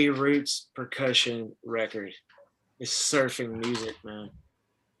heavy roots percussion record. It's surfing music, man.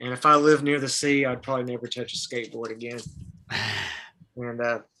 And if I lived near the sea, I'd probably never touch a skateboard again. And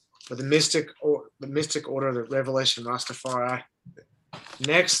with the Mystic Order, the Revelation Rastafari.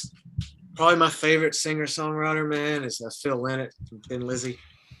 Next, probably my favorite singer-songwriter, man, is Phil Lynott from Thin Lizzy.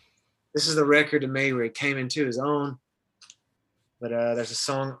 This is the record to me where he came into his own. But there's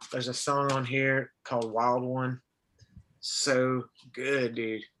a song on here called Wild One. So good,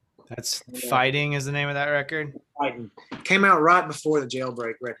 dude. That's Fighting is the name of that record? Fighting. Came out right before the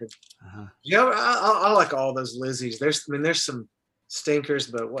Jailbreak record. Uh-huh. Yeah, I like all those Lizzies. There's some stinkers,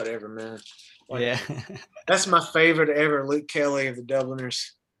 but whatever, man. Like, yeah. That's my favorite ever, Luke Kelly of the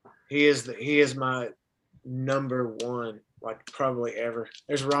Dubliners. He is my number one, like probably ever.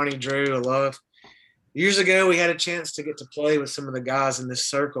 There's Ronnie Drew, I love. Years ago, we had a chance to get to play with some of the guys in this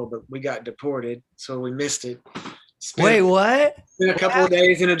circle, but we got deported, so we missed it. Wait, what? Spent a couple of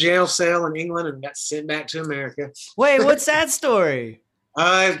days in a jail cell in England and got sent back to America. Wait, what's that story?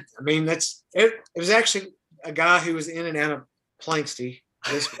 I mean, it was actually a guy who was in and out of Planksty.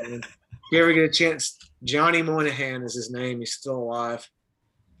 This one. If you ever get a chance, Johnny Moynihan is his name. He's still alive.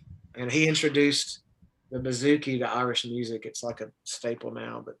 And he introduced the bouzouki to Irish music. It's like a staple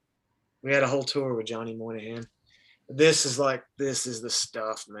now, but we had a whole tour with Johnny Moynihan. This is the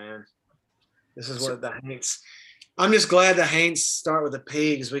stuff, man. This is what the Haints. I'm just glad the Haints start with a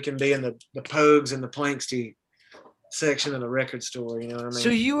P because we can be in the Pogues and the Planksty section of the record store. You know what I mean? So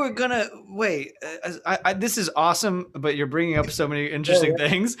you were gonna wait. This is awesome, but you're bringing up so many interesting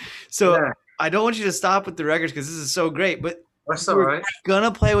things. So I don't want you to stop with the records because this is so great. But that's all right.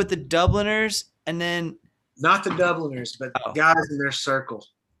 Gonna play with the Dubliners and then not the Dubliners, but guys in their circle.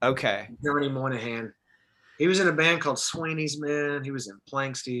 Okay. Johnny Moynihan. He was in a band called Sweeney's Man. He was in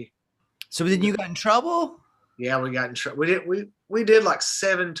Planksty. So then you got in trouble? Yeah, we got in trouble. We did like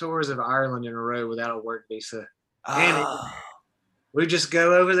 7 tours of Ireland in a row without a work visa. And we just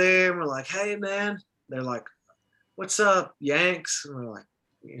go over there and we're like, hey man. They're like, what's up, Yanks? And we're like,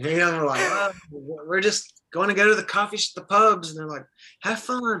 we're just going to go to the pubs. And they're like, have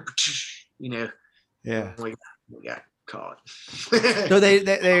fun. Yeah. We got caught. So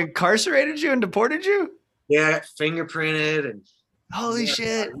they incarcerated you and deported you? Yeah, fingerprinted and holy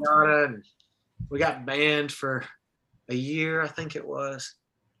shit. And we got banned for a year, I think it was.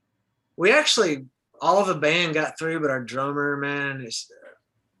 We actually, all of the band got through, but our drummer, man,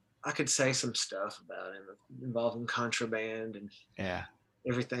 I could say some stuff about him involving contraband and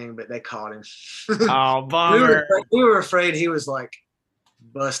everything, but they caught him. Oh, bummer. We were afraid he was like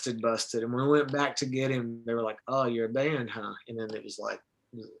busted. And when we went back to get him, they were like, oh, you're a band, huh? And then it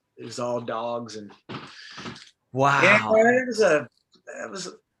was all dogs and wow. Yeah, that was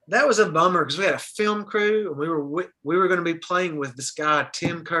that was a bummer because we had a film crew and we were going to be playing with this guy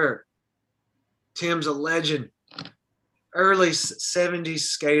Tim Kerr. Tim's a legend, early '70s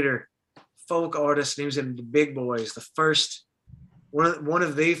skater, folk artist. And he was in the Big Boys, the first one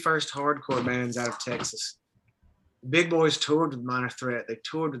of the first hardcore bands out of Texas. Big Boys toured with Minor Threat. They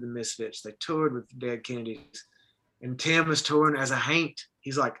toured with the Misfits. They toured with the Dead Kennedys. And Tim was touring as a Haint.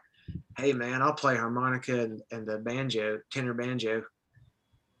 He's like, hey, man, I'll play harmonica and the banjo, tenor banjo,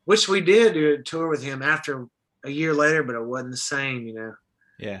 which we did do a tour with him after a year later, but it wasn't the same, you know.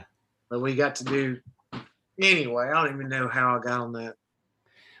 Yeah. But we got to do, anyway, I don't even know how I got on that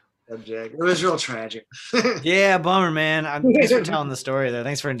subject. It was real tragic. Yeah, bummer, man. Thanks for telling the story, though.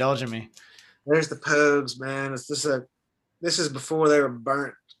 Thanks for indulging me. There's the Pogues, man. This is before they were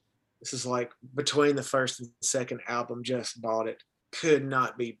burnt. This is like between the first and second album. Just bought it. Could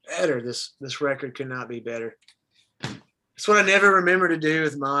not be better. This record could not be better. It's what I never remember to do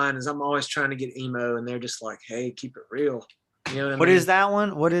with mine. Is I'm always trying to get emo, and they're just like, "Hey, keep it real." You know what I mean? What is that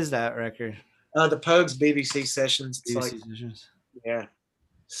one? What is that record? The Pogues BBC Sessions. It's BBC like, Sessions. yeah,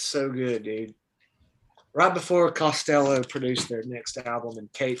 so good, dude. Right before Costello produced their next album,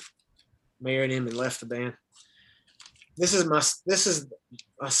 and Kate married him and left the band. This is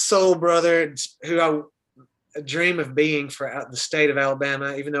my soul brother, who I dream of being for the state of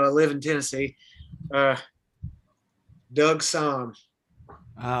Alabama, even though I live in Tennessee. Doug Somm.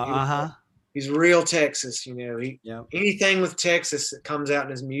 He's real Texas, you know. Anything with Texas that comes out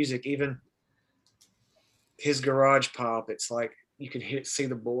in his music, even his garage pop, it's like you can see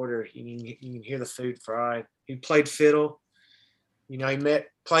the border. You can hear the food fried. He played fiddle. You know,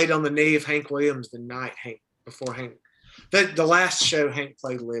 played on the knee of Hank Williams the night before Hank. The last show Hank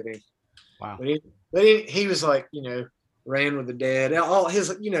played living. Wow. But he was like, you know, ran with the dead. All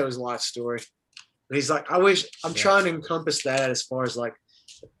his, you know, his life story. But he's like, I'm trying to encompass that as far as like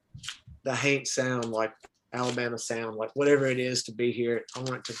the Haint sound, like Alabama sound, like whatever it is to be here. I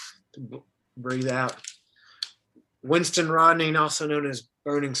want it to breathe out. Winston Rodney, also known as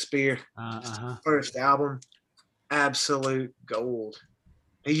Burning Spear, first album, absolute gold.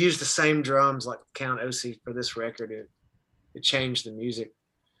 He used the same drums like Count Ossie for this record. It changed the music.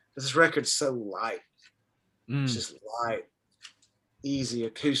 This record's so light. It's just light, easy,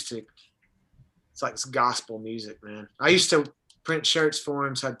 acoustic. It's like it's gospel music, man. I used to print shirts for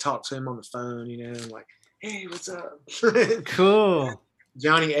him, so I'd talk to him on the phone, you know, like, hey, what's up? Cool.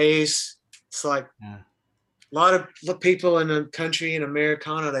 Johnny Ace. It's like a lot of people in the country in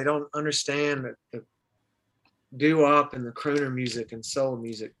Americana, they don't understand the doo-wop and the crooner music and soul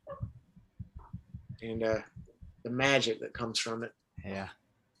music and the magic that comes from it. Yeah.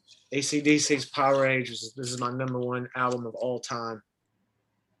 AC/DC's Power Age, this is my number one album of all time.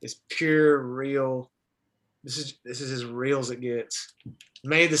 It's pure, real. This is as real as it gets.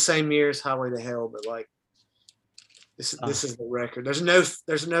 Made the same year as Highway to Hell, but like this is the record. There's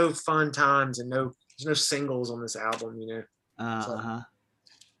no fun times and there's no singles on this album, you know. So,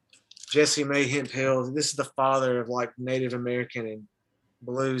 Jesse May Hemp Hill. This is the father of like Native American and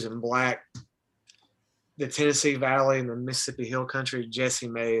blues and black. The Tennessee Valley and the Mississippi Hill Country. Jessie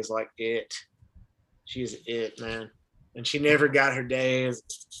May is like it. She is it, man. And she never got her day as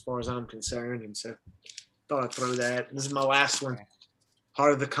far as I'm concerned. And so thought I'd throw that. This is my last one.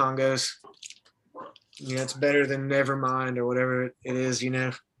 Heart of the Congos. You know, it's better than Nevermind or whatever it is, you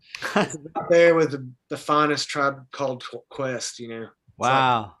know. It's up there with the finest Tribe Called Quest, you know.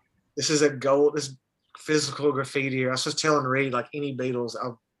 Wow. Like, this is physical graffiti. I was just telling Reed, like any Beatles,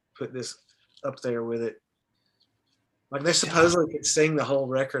 I'll put this up there with it. Like they supposedly could sing the whole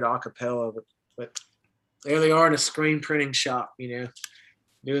record a cappella, but there they are in a screen printing shop, you know,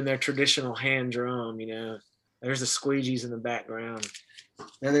 doing their traditional hand drum, you know. There's the squeegees in the background.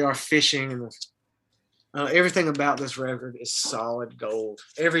 There they are fishing, and everything about this record is solid gold.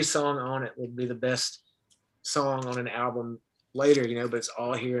 Every song on it would be the best song on an album later, you know, but it's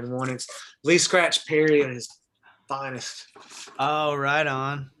all here in one. It's Lee Scratch Perry at his finest. Oh, right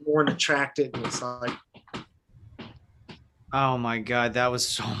on. Born Attracted, and it's like, oh my God, that was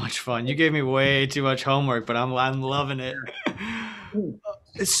so much fun. You gave me way too much homework, but I'm loving it.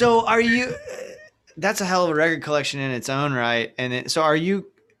 So are you, that's a hell of a record collection in its own right. And so are you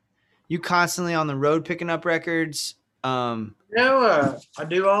constantly on the road picking up records? No, I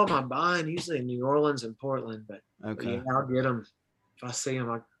do all my buying usually in New Orleans and Portland, but okay. Yeah, I'll get them if I see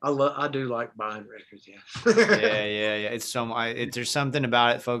them. I do like buying records. Yeah. yeah. It's there's something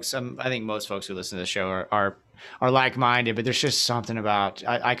about it, folks. I think most folks who listen to the show are like-minded, but there's just something about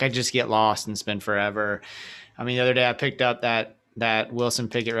I could just get lost and spend forever. I mean, the other day I picked up that Wilson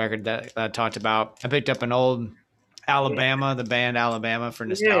Pickett record that I talked about. I picked up an old Alabama, the band Alabama for Yeah,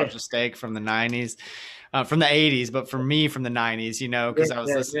 nostalgia stake from the 90s, from the 80s, but for me from the 90s, you know, yeah, because I was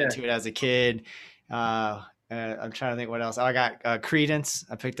yeah, listening yeah. to it as a kid. I'm trying to think what else. Oh, I got Credence.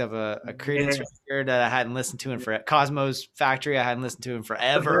 I picked up a Credence Yeah. record that I hadn't listened to in for Cosmos Factory. I hadn't listened to in The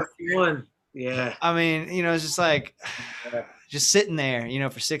forever. best one. Yeah. I mean, you know, it's just like Yeah. just sitting there, you know,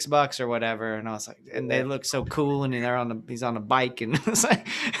 for $6 or whatever. And I was like, and they look so cool, and he's on a bike, and it's like,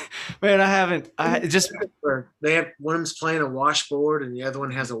 man, I just They have one of them's playing a washboard and the other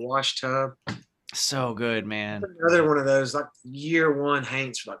one has a wash tub. so good, man. Another one of those, like year one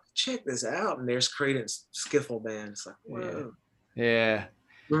Haints, like, check this out. And there's Credence skiffle band. It's like, whoa. Yeah.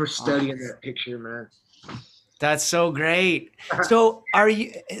 We were studying that picture, man. That's so great. So are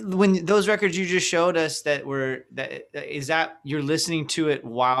you, when those records you just showed us is that you're listening to it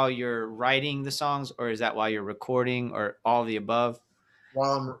while you're writing the songs, or is that while you're recording, or all of the above?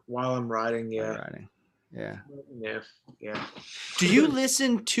 While I'm writing, yeah. Writing. Yeah. Yeah. Do you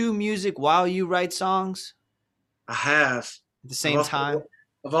listen to music while you write songs I have. at the same time?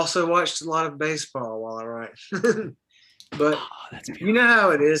 I've also watched a lot of baseball while I write. But that's you know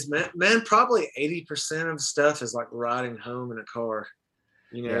how it is, man. Man, probably 80% of stuff is like riding home in a car.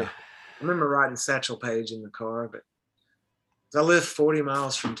 You know, Yeah. I remember writing Satchel Paige in the car, but I live 40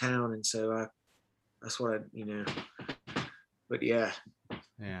 miles from town, and so that's what I, you know. But yeah,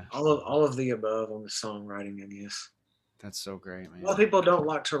 all of the above on the songwriting, I guess. That's so great, man. A lot of people don't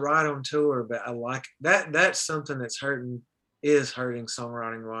like to write on tour, but I like that. That's something that's hurting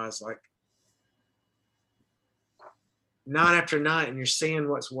songwriting wise. Like night after night, and you're seeing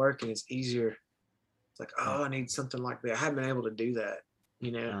what's working. It's easier. It's like, oh, I need something like that. I haven't been able to do that.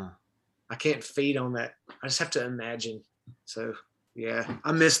 You know, I can't feed on that. I just have to imagine. So yeah,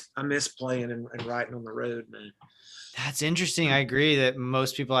 I miss playing and writing on the road, man. That's interesting. I agree that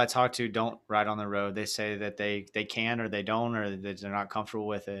most people I talk to don't write on the road. They say that they can, or they don't, or that they're not comfortable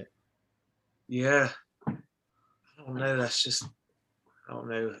with it. Yeah, I don't know. I don't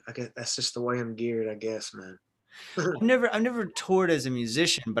know. I guess that's just the way I'm geared, I guess, man. I've never toured as a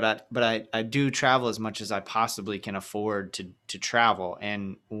musician, but I do travel as much as I possibly can afford to travel.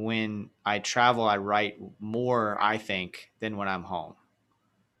 And when I travel, I write more, I think, than when I'm home.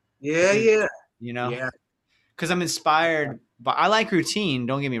 Yeah. You know? Yeah. Because I'm inspired by, I like routine,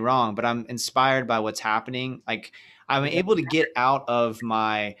 don't get me wrong, but I'm inspired by what's happening. Like I'm able to get out of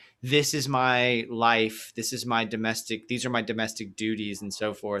this is my life, these are my domestic duties and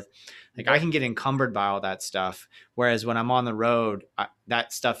so forth. Like I can get encumbered by all that stuff. Whereas when I'm on the road,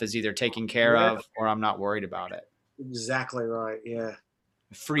 that stuff is either taken care of or I'm not worried about it. Exactly right. Yeah.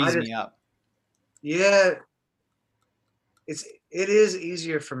 It frees me up. Yeah. It is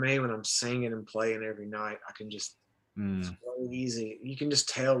easier for me when I'm singing and playing every night. I can just, it's really easy. You can just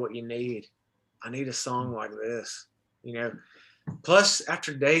tell what you need. I need a song like this, you know. Plus,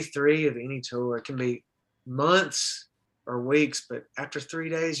 after day 3 of any tour, it can be months or weeks, but after 3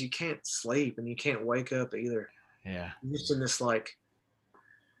 days, you can't sleep and you can't wake up either. Yeah. You're just in this like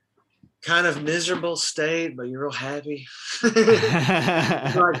kind of miserable state, but you're real happy.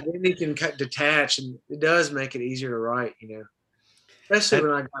 Like then you can detach, and it does make it easier to write, you know. Especially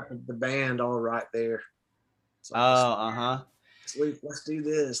when I got the band all right there. Like, let's do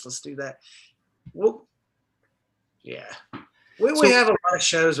this, let's do that. Well, yeah. We have a lot of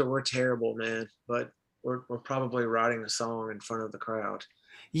shows where we're terrible, man, but we're probably writing a song in front of the crowd.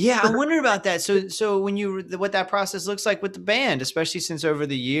 Yeah, I wonder about that. So when what that process looks like with the band, especially since over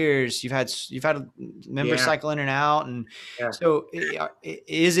the years you've had members cycle in and out, and so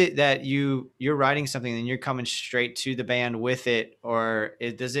is it that you're writing something and you're coming straight to the band with it, or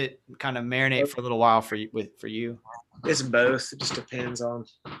does it kind of marinate for a little while for you? It's both. It just depends on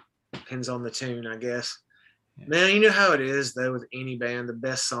the tune, I guess. Yeah. Man, you know how it is though with any band. The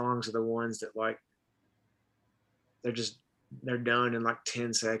best songs are the ones that like they're done in like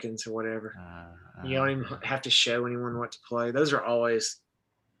 10 seconds or whatever. You don't even have to show anyone what to play. Those are always,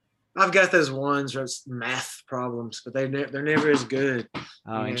 I've got those ones where it's math problems, but they're never as good.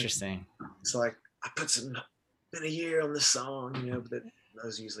 Oh, interesting. It's like I been a year on this song, you know, but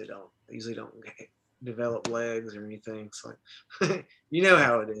those usually don't develop legs or anything. It's like, you know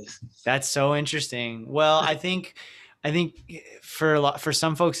how it is. That's so interesting. Well, I think for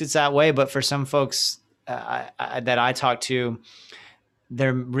some folks it's that way, but for some folks that I talk to,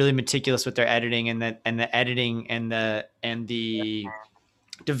 they're really meticulous with their editing, and the editing and the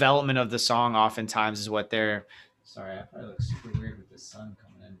development of the song oftentimes is what they're. Sorry, I probably look super weird with the sun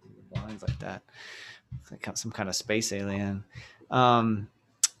coming in through the blinds like that. It's like some kind of space alien.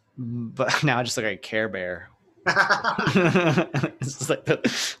 But now I just look like a Care Bear. It's just like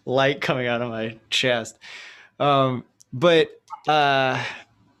the light coming out of my chest. But I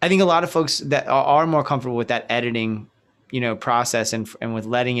think a lot of folks that are more comfortable with that editing, process and with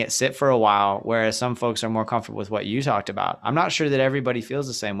letting it sit for a while, whereas some folks are more comfortable with what you talked about. I'm not sure that everybody feels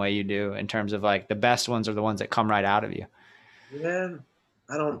the same way you do in terms of like the best ones are the ones that come right out of you. Yeah,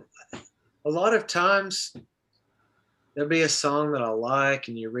 I don't. A lot of times there'll be a song that I like,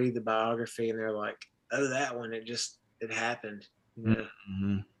 and you read the biography, and they're like, "Oh, that one, it happened."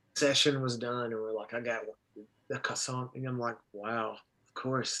 Mm-hmm. Session was done, and we're like, "I got the song," and I'm like, "Wow, of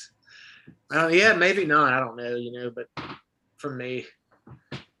course." Yeah, maybe not. I don't know, but for me,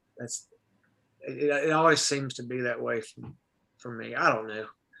 that's it always seems to be that way for me. I don't know.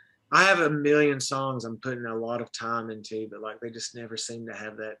 I have a million songs I'm putting a lot of time into, but like they just never seem to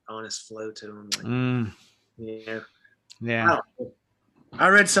have that honest flow to them. Like, you know, Yeah. I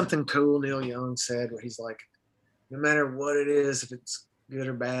read something cool Neil Young said where he's like, no matter what it is, if it's good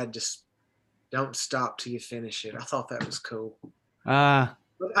or bad, just don't stop till you finish it. I thought that was cool. I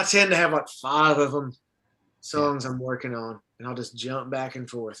tend to have like 5 of them songs I'm working on, and I'll just jump back and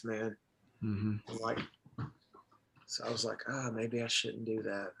forth, man. Mm-hmm. Like, so I was like, maybe I shouldn't do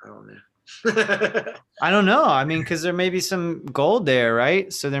that. I don't know. I don't know. I mean, because there may be some gold there,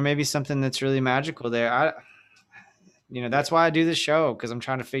 right? So there may be something that's really magical there. That's why I do this show, because I'm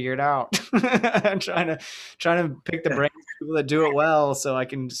trying to figure it out. I'm trying to pick the brains of people that do it well, so I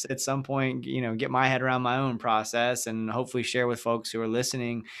can just, at some point, get my head around my own process and hopefully share with folks who are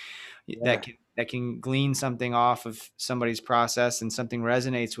listening that can glean something off of somebody's process and something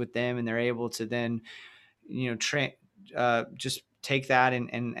resonates with them, and they're able to then, just take that and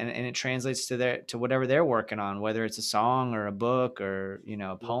it translates to whatever they're working on, whether it's a song or a book or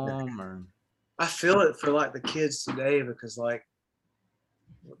a poem or. I feel it for like the kids today, because like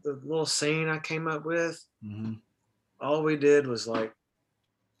the little scene I came up with, all we did was like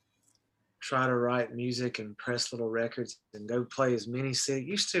try to write music and press little records and go play as many cities.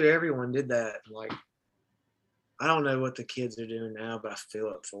 Used to, everyone did that. Like, I don't know what the kids are doing now, but I feel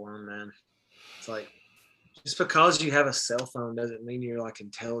it for them, man. It's like, just because you have a cell phone doesn't mean you're like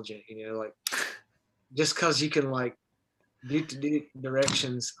intelligent, like just because you can like do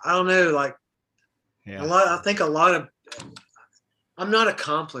directions. I don't know, like I think a lot of, I'm not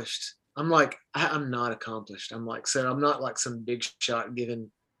accomplished. I'm like, I'm not accomplished. I'm like, so I'm not like some big shot giving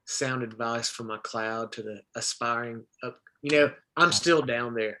sound advice from my cloud to the aspiring up, I'm still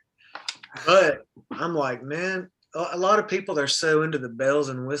down there. But I'm like, man, a lot of people, they're so into the bells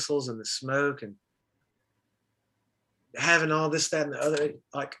and whistles and the smoke and having all this, that, and the other.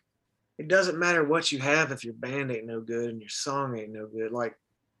 Like, it doesn't matter what you have if your band ain't no good and your song ain't no good. Like,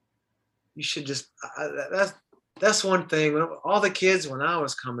 you should just, that's one thing. All the kids, when I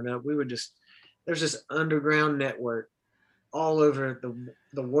was coming up, there's this underground network all over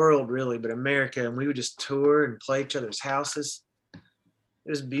the world, really, but America, and we would just tour and play each other's houses. It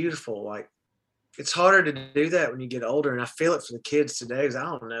was beautiful. Like, it's harder to do that when you get older, and I feel it for the kids today, because I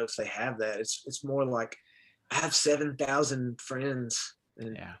don't know if they have that. It's more like, I have 7,000 friends,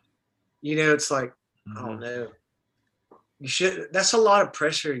 and it's like, I don't know. You should. That's a lot of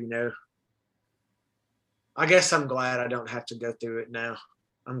pressure, I guess I'm glad I don't have to go through it now.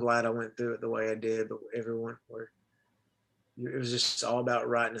 I'm glad I went through it the way I did, but everyone, it was just all about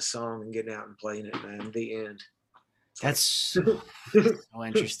writing a song and getting out and playing it, man. The end. That's so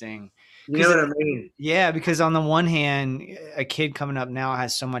interesting. You know what I mean? Yeah, because on the one hand, a kid coming up now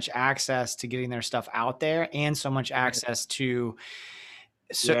has so much access to getting their stuff out there and so much access to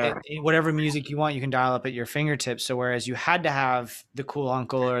whatever music you want, you can dial up at your fingertips. So whereas you had to have the cool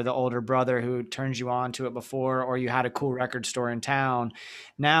uncle or the older brother who turns you on to it before, or you had a cool record store in town,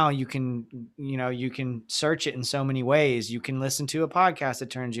 now you can search it in so many ways. You can listen to a podcast that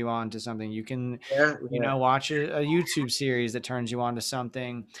turns you on to something. You can, watch a YouTube series that turns you on to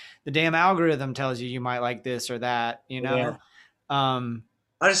something. The damn algorithm tells you might like this or that, I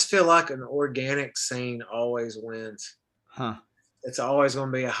just feel like an organic scene always wins. It's always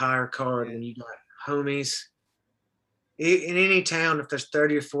going to be a higher card when you got homies. In any town, if there's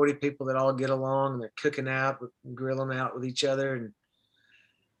 30 or 40 people that all get along and they're cooking out, grilling out with each other and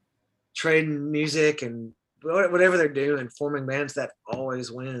trading music and whatever they're doing, forming bands, that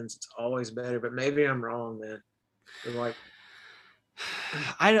always wins. It's always better. But maybe I'm wrong, man. They're like,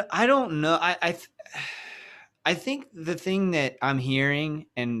 I don't know. I think the thing that I'm hearing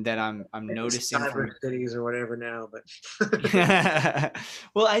and that I'm noticing from cities or whatever now, but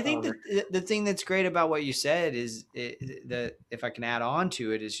well, I think the thing that's great about what you said is that, if I can add on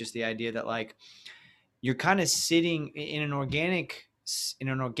to it, is just the idea that like you're kind of sitting in an organic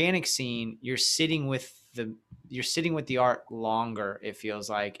scene. You're sitting with you're sitting with the art longer, it feels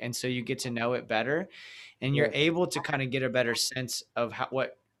like. And so you get to know it better, and you're Yeah. able to kind of get a better sense of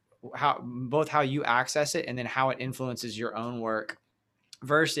how you access it, and then how it influences your own work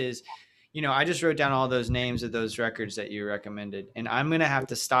versus, I just wrote down all those names of those records that you recommended, and I'm going to have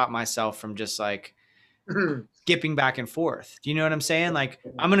to stop myself from just like skipping back and forth. Do you know what I'm saying? Like,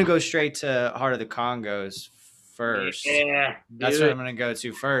 I'm going to go straight to Heart of the Congos first. Yeah, That's what I'm going to go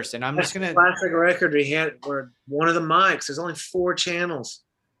to first. And I'm That's just going the to, classic record we had where one of the mics, there's only 4 channels.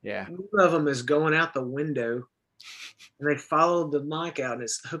 yeah. One of them is going out the window, and they followed the mic out, and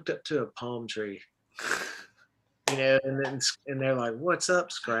it's hooked up to a palm tree. And they're like, "What's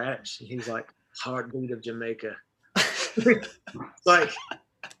up, Scratch?" And he's like, "Heartbeat of Jamaica." Like,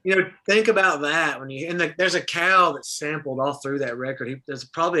 think about that there's a cow that's sampled all through that record. There's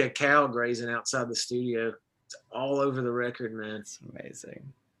probably a cow grazing outside the studio. It's all over the record, man. It's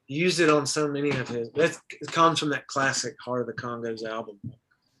amazing. He used it on so many of his. It comes from that classic Heart of the Congos album.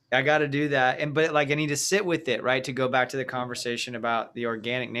 I got to do that. But like, I need to sit with it, right? To go back to the conversation about the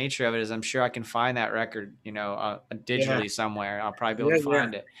organic nature of it, is I'm sure I can find that record, digitally somewhere. I'll probably be able to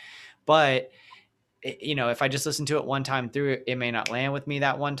find it. But, if I just listen to it one time through, it may not land with me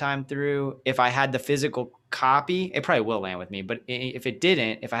that one time through. If I had the physical copy, it probably will land with me. But if it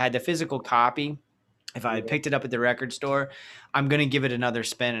didn't, if I had the physical copy, if I had picked it up at the record store, I'm going to give it another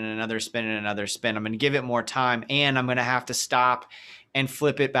spin and another spin and another spin. I'm going to give it more time, and I'm going to have to stop and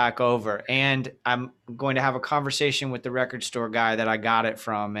flip it back over. And I'm going to have a conversation with the record store guy that I got it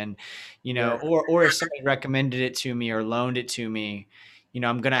from. And, or if somebody recommended it to me or loaned it to me,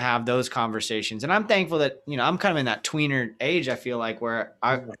 I'm going to have those conversations. And I'm thankful that, I'm kind of in that tweener age, I feel like, where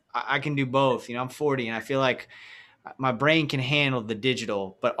I can do both. I'm 40, and I feel like my brain can handle the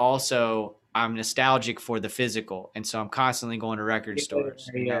digital, but also I'm nostalgic for the physical. And so I'm constantly going to record stores,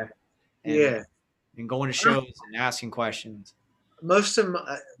 and going to shows and asking questions. Most of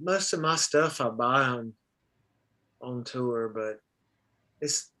my stuff I buy on tour, but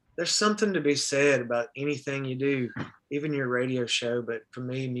there's something to be said about anything you do, even your radio show. But for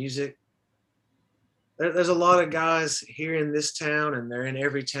me, music, there's a lot of guys here in this town, and they're in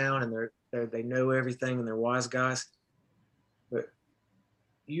every town, and they know everything, and they're wise guys. But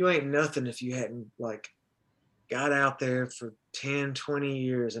you ain't nothing if you hadn't like got out there for 10, 20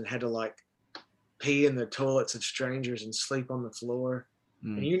 years and had to like pee in the toilets of strangers and sleep on the floor.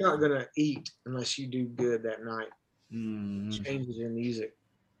 And you're not going to eat unless you do good that night. Changes your music.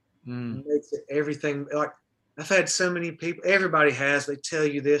 Makes it everything. Like, I've had so many people, everybody has, they tell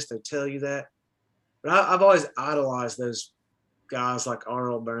you this, they tell you that. But I've always idolized those guys like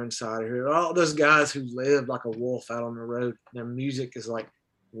Earle Burnside, all those guys who lived like a wolf out on the road. Their music is like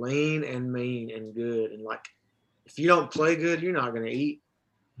lean and mean and good. And like, if you don't play good, you're not going to eat.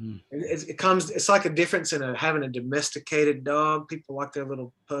 It's like a difference in having a domesticated dog. People like their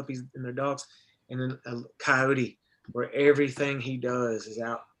little puppies and their dogs, and then a coyote where everything he does is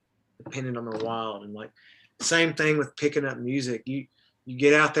out dependent on the wild. And like, same thing with picking up music. You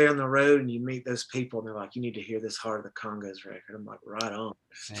get out there on the road and you meet those people, and they're like, "You need to hear this Heart of the Congos record." I'm like, right on.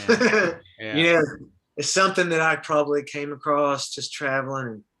 Yeah. It's something that I probably came across just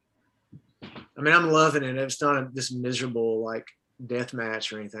traveling. And I mean, I'm loving it. It's not this miserable like death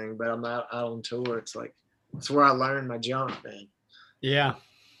match or anything, but I'm out on tour. It's like, it's where I learned my jump, man. Yeah.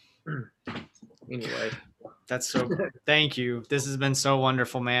 Anyway, that's so thank you. This has been so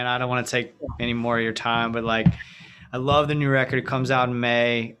wonderful, man. I don't want to take any more of your time, but like, I love the new record. It comes out in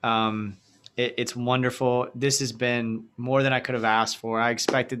May. It's wonderful. This has been more than I could have asked for. I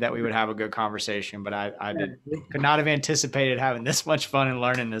expected that we would have a good conversation, but I could not have anticipated having this much fun and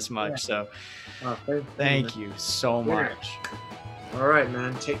learning this much. So thank you so much. All right,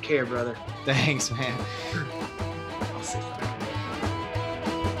 man. Take care, brother. Thanks, man. I'll see you.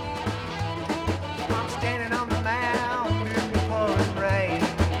 I'm standing on the mound in the pouring rain.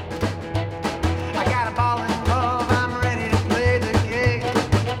 I got a ball and glove, I'm ready to play the game.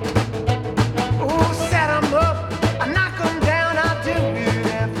 Ooh, set 'em up, I knock 'em down, I do it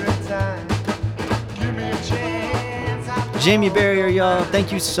every time. Give me a chance. Jamie Barrier, y'all.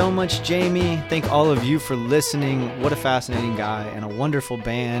 Thank you so much, Jamie. Thank all of you for listening. What a fascinating guy and a wonderful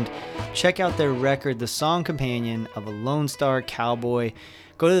band. Check out their record, The Song Companion of a Lonestar Cowboy.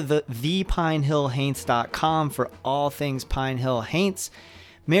 Go to thepinehillhaints.com for all things Pine Hill Haints.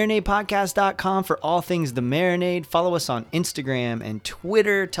 MarinadePodcast.com for all things The Marinade. Follow us on Instagram and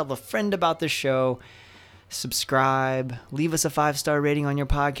Twitter. Tell a friend about the show. Subscribe. Leave us a 5-star rating on your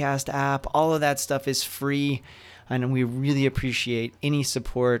podcast app. All of that stuff is free, and we really appreciate any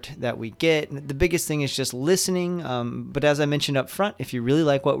support that we get. The biggest thing is just listening. But as I mentioned up front, if you really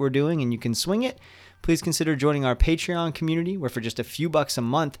like what we're doing and you can swing it, please consider joining our Patreon community, where for just a few bucks a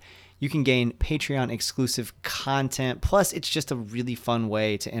month, you can gain Patreon exclusive content. Plus, it's just a really fun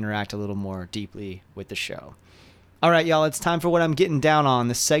way to interact a little more deeply with the show. All right, y'all, it's time for what I'm getting down on,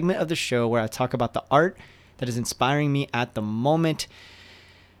 the segment of the show where I talk about the art that is inspiring me at the moment.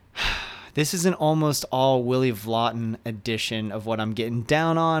 This is an almost all Willie Vlotton edition of what I'm getting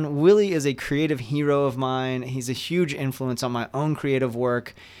down on. Willie is a creative hero of mine. He's a huge influence on my own creative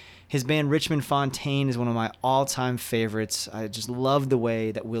work. His band Richmond Fontaine is one of my all-time favorites. I just love the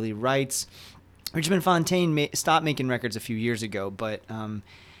way that Willie writes. Richmond Fontaine stopped making records a few years ago, but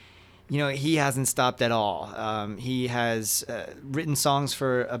he hasn't stopped at all. He has written songs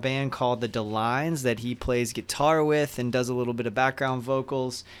for a band called the Delines that he plays guitar with and does a little bit of background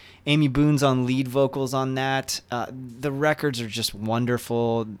vocals. Amy Boone's on lead vocals on that. The records are just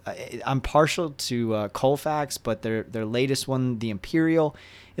wonderful. I'm partial to Colfax, but their latest one, The Imperial,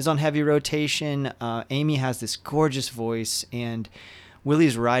 is on heavy rotation. Amy has this gorgeous voice, and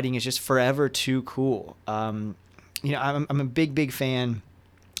Willie's writing is just forever too cool. I'm a big fan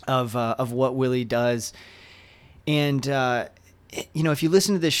of what Willie does. And, if you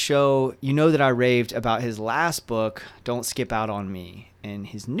listen to this show, you know that I raved about his last book, Don't Skip Out on Me. And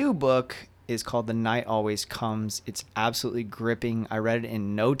his new book is called The Night Always Comes. It's absolutely gripping. I read it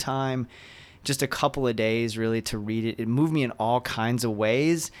in no time, just a couple of days really to read it. It moved me in all kinds of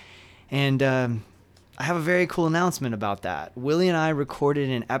ways. And I have a very cool announcement about that. Willie and I recorded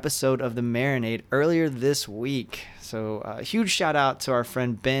an episode of the Marinade earlier this week. So a huge shout out to our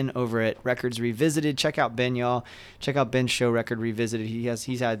friend Ben over at Records Revisited. Check out Ben, y'all. Check out Ben's show, Record Revisited.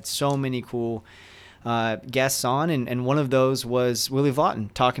 He's had so many cool guests on, and one of those was Willie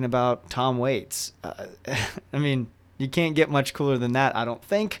Vlotton talking about Tom Waits. You can't get much cooler than that, I don't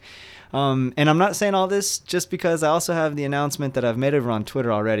think. And I'm not saying all this just because I also have the announcement that I've made over on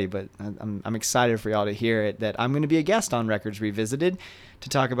Twitter already, but I'm excited for y'all to hear it, that I'm going to be a guest on Records Revisited to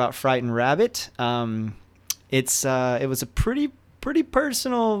talk about Frightened Rabbit. It was a pretty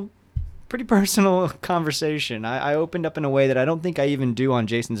personal conversation. I opened up in a way that I don't think I even do on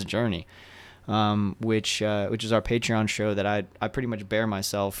Jason's Journey, which is our Patreon show that I pretty much bear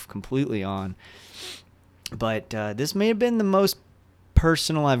myself completely on. But this may have been the most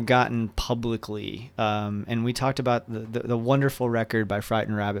personal I've gotten publicly. And we talked about the wonderful record by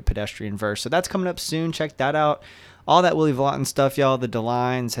Frightened Rabbit, Pedestrian Verse. So that's coming up soon. Check that out. All that Willie Vlotton stuff, y'all. The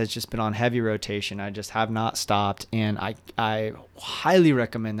Delines has just been on heavy rotation. I just have not stopped. And I highly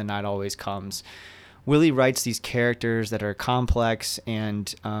recommend The Night Always Comes. Willie writes these characters that are complex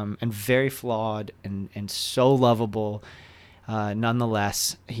and very flawed and so lovable.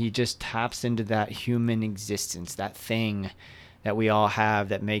 Nonetheless, he just taps into that human existence, that thing that we all have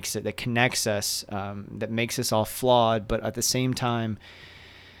that connects us, that makes us all flawed, but at the same time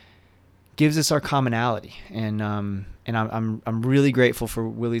gives us our commonality. And I'm really grateful for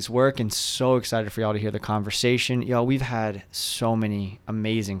Willie's work and so excited for y'all to hear the conversation. Y'all, we've had so many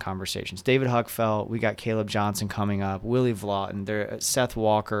amazing conversations. David Huckfeld, we got Caleb Johnson coming up, Willie Vlotton, Seth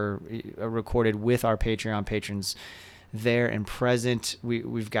Walker recorded with our Patreon patrons there and present.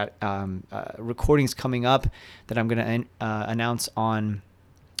 We've got recordings coming up that I'm going to announce on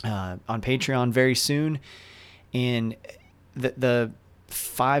Patreon very soon. And the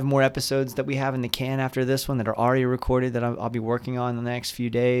 5 more episodes that we have in the can after this one that are already recorded that I'll be working on in the next few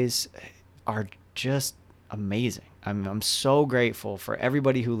days are just amazing. I'm so grateful for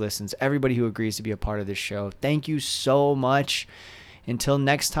everybody who listens, everybody who agrees to be a part of this show. Thank you so much. Until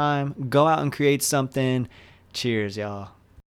next time, go out and create something. Cheers, y'all.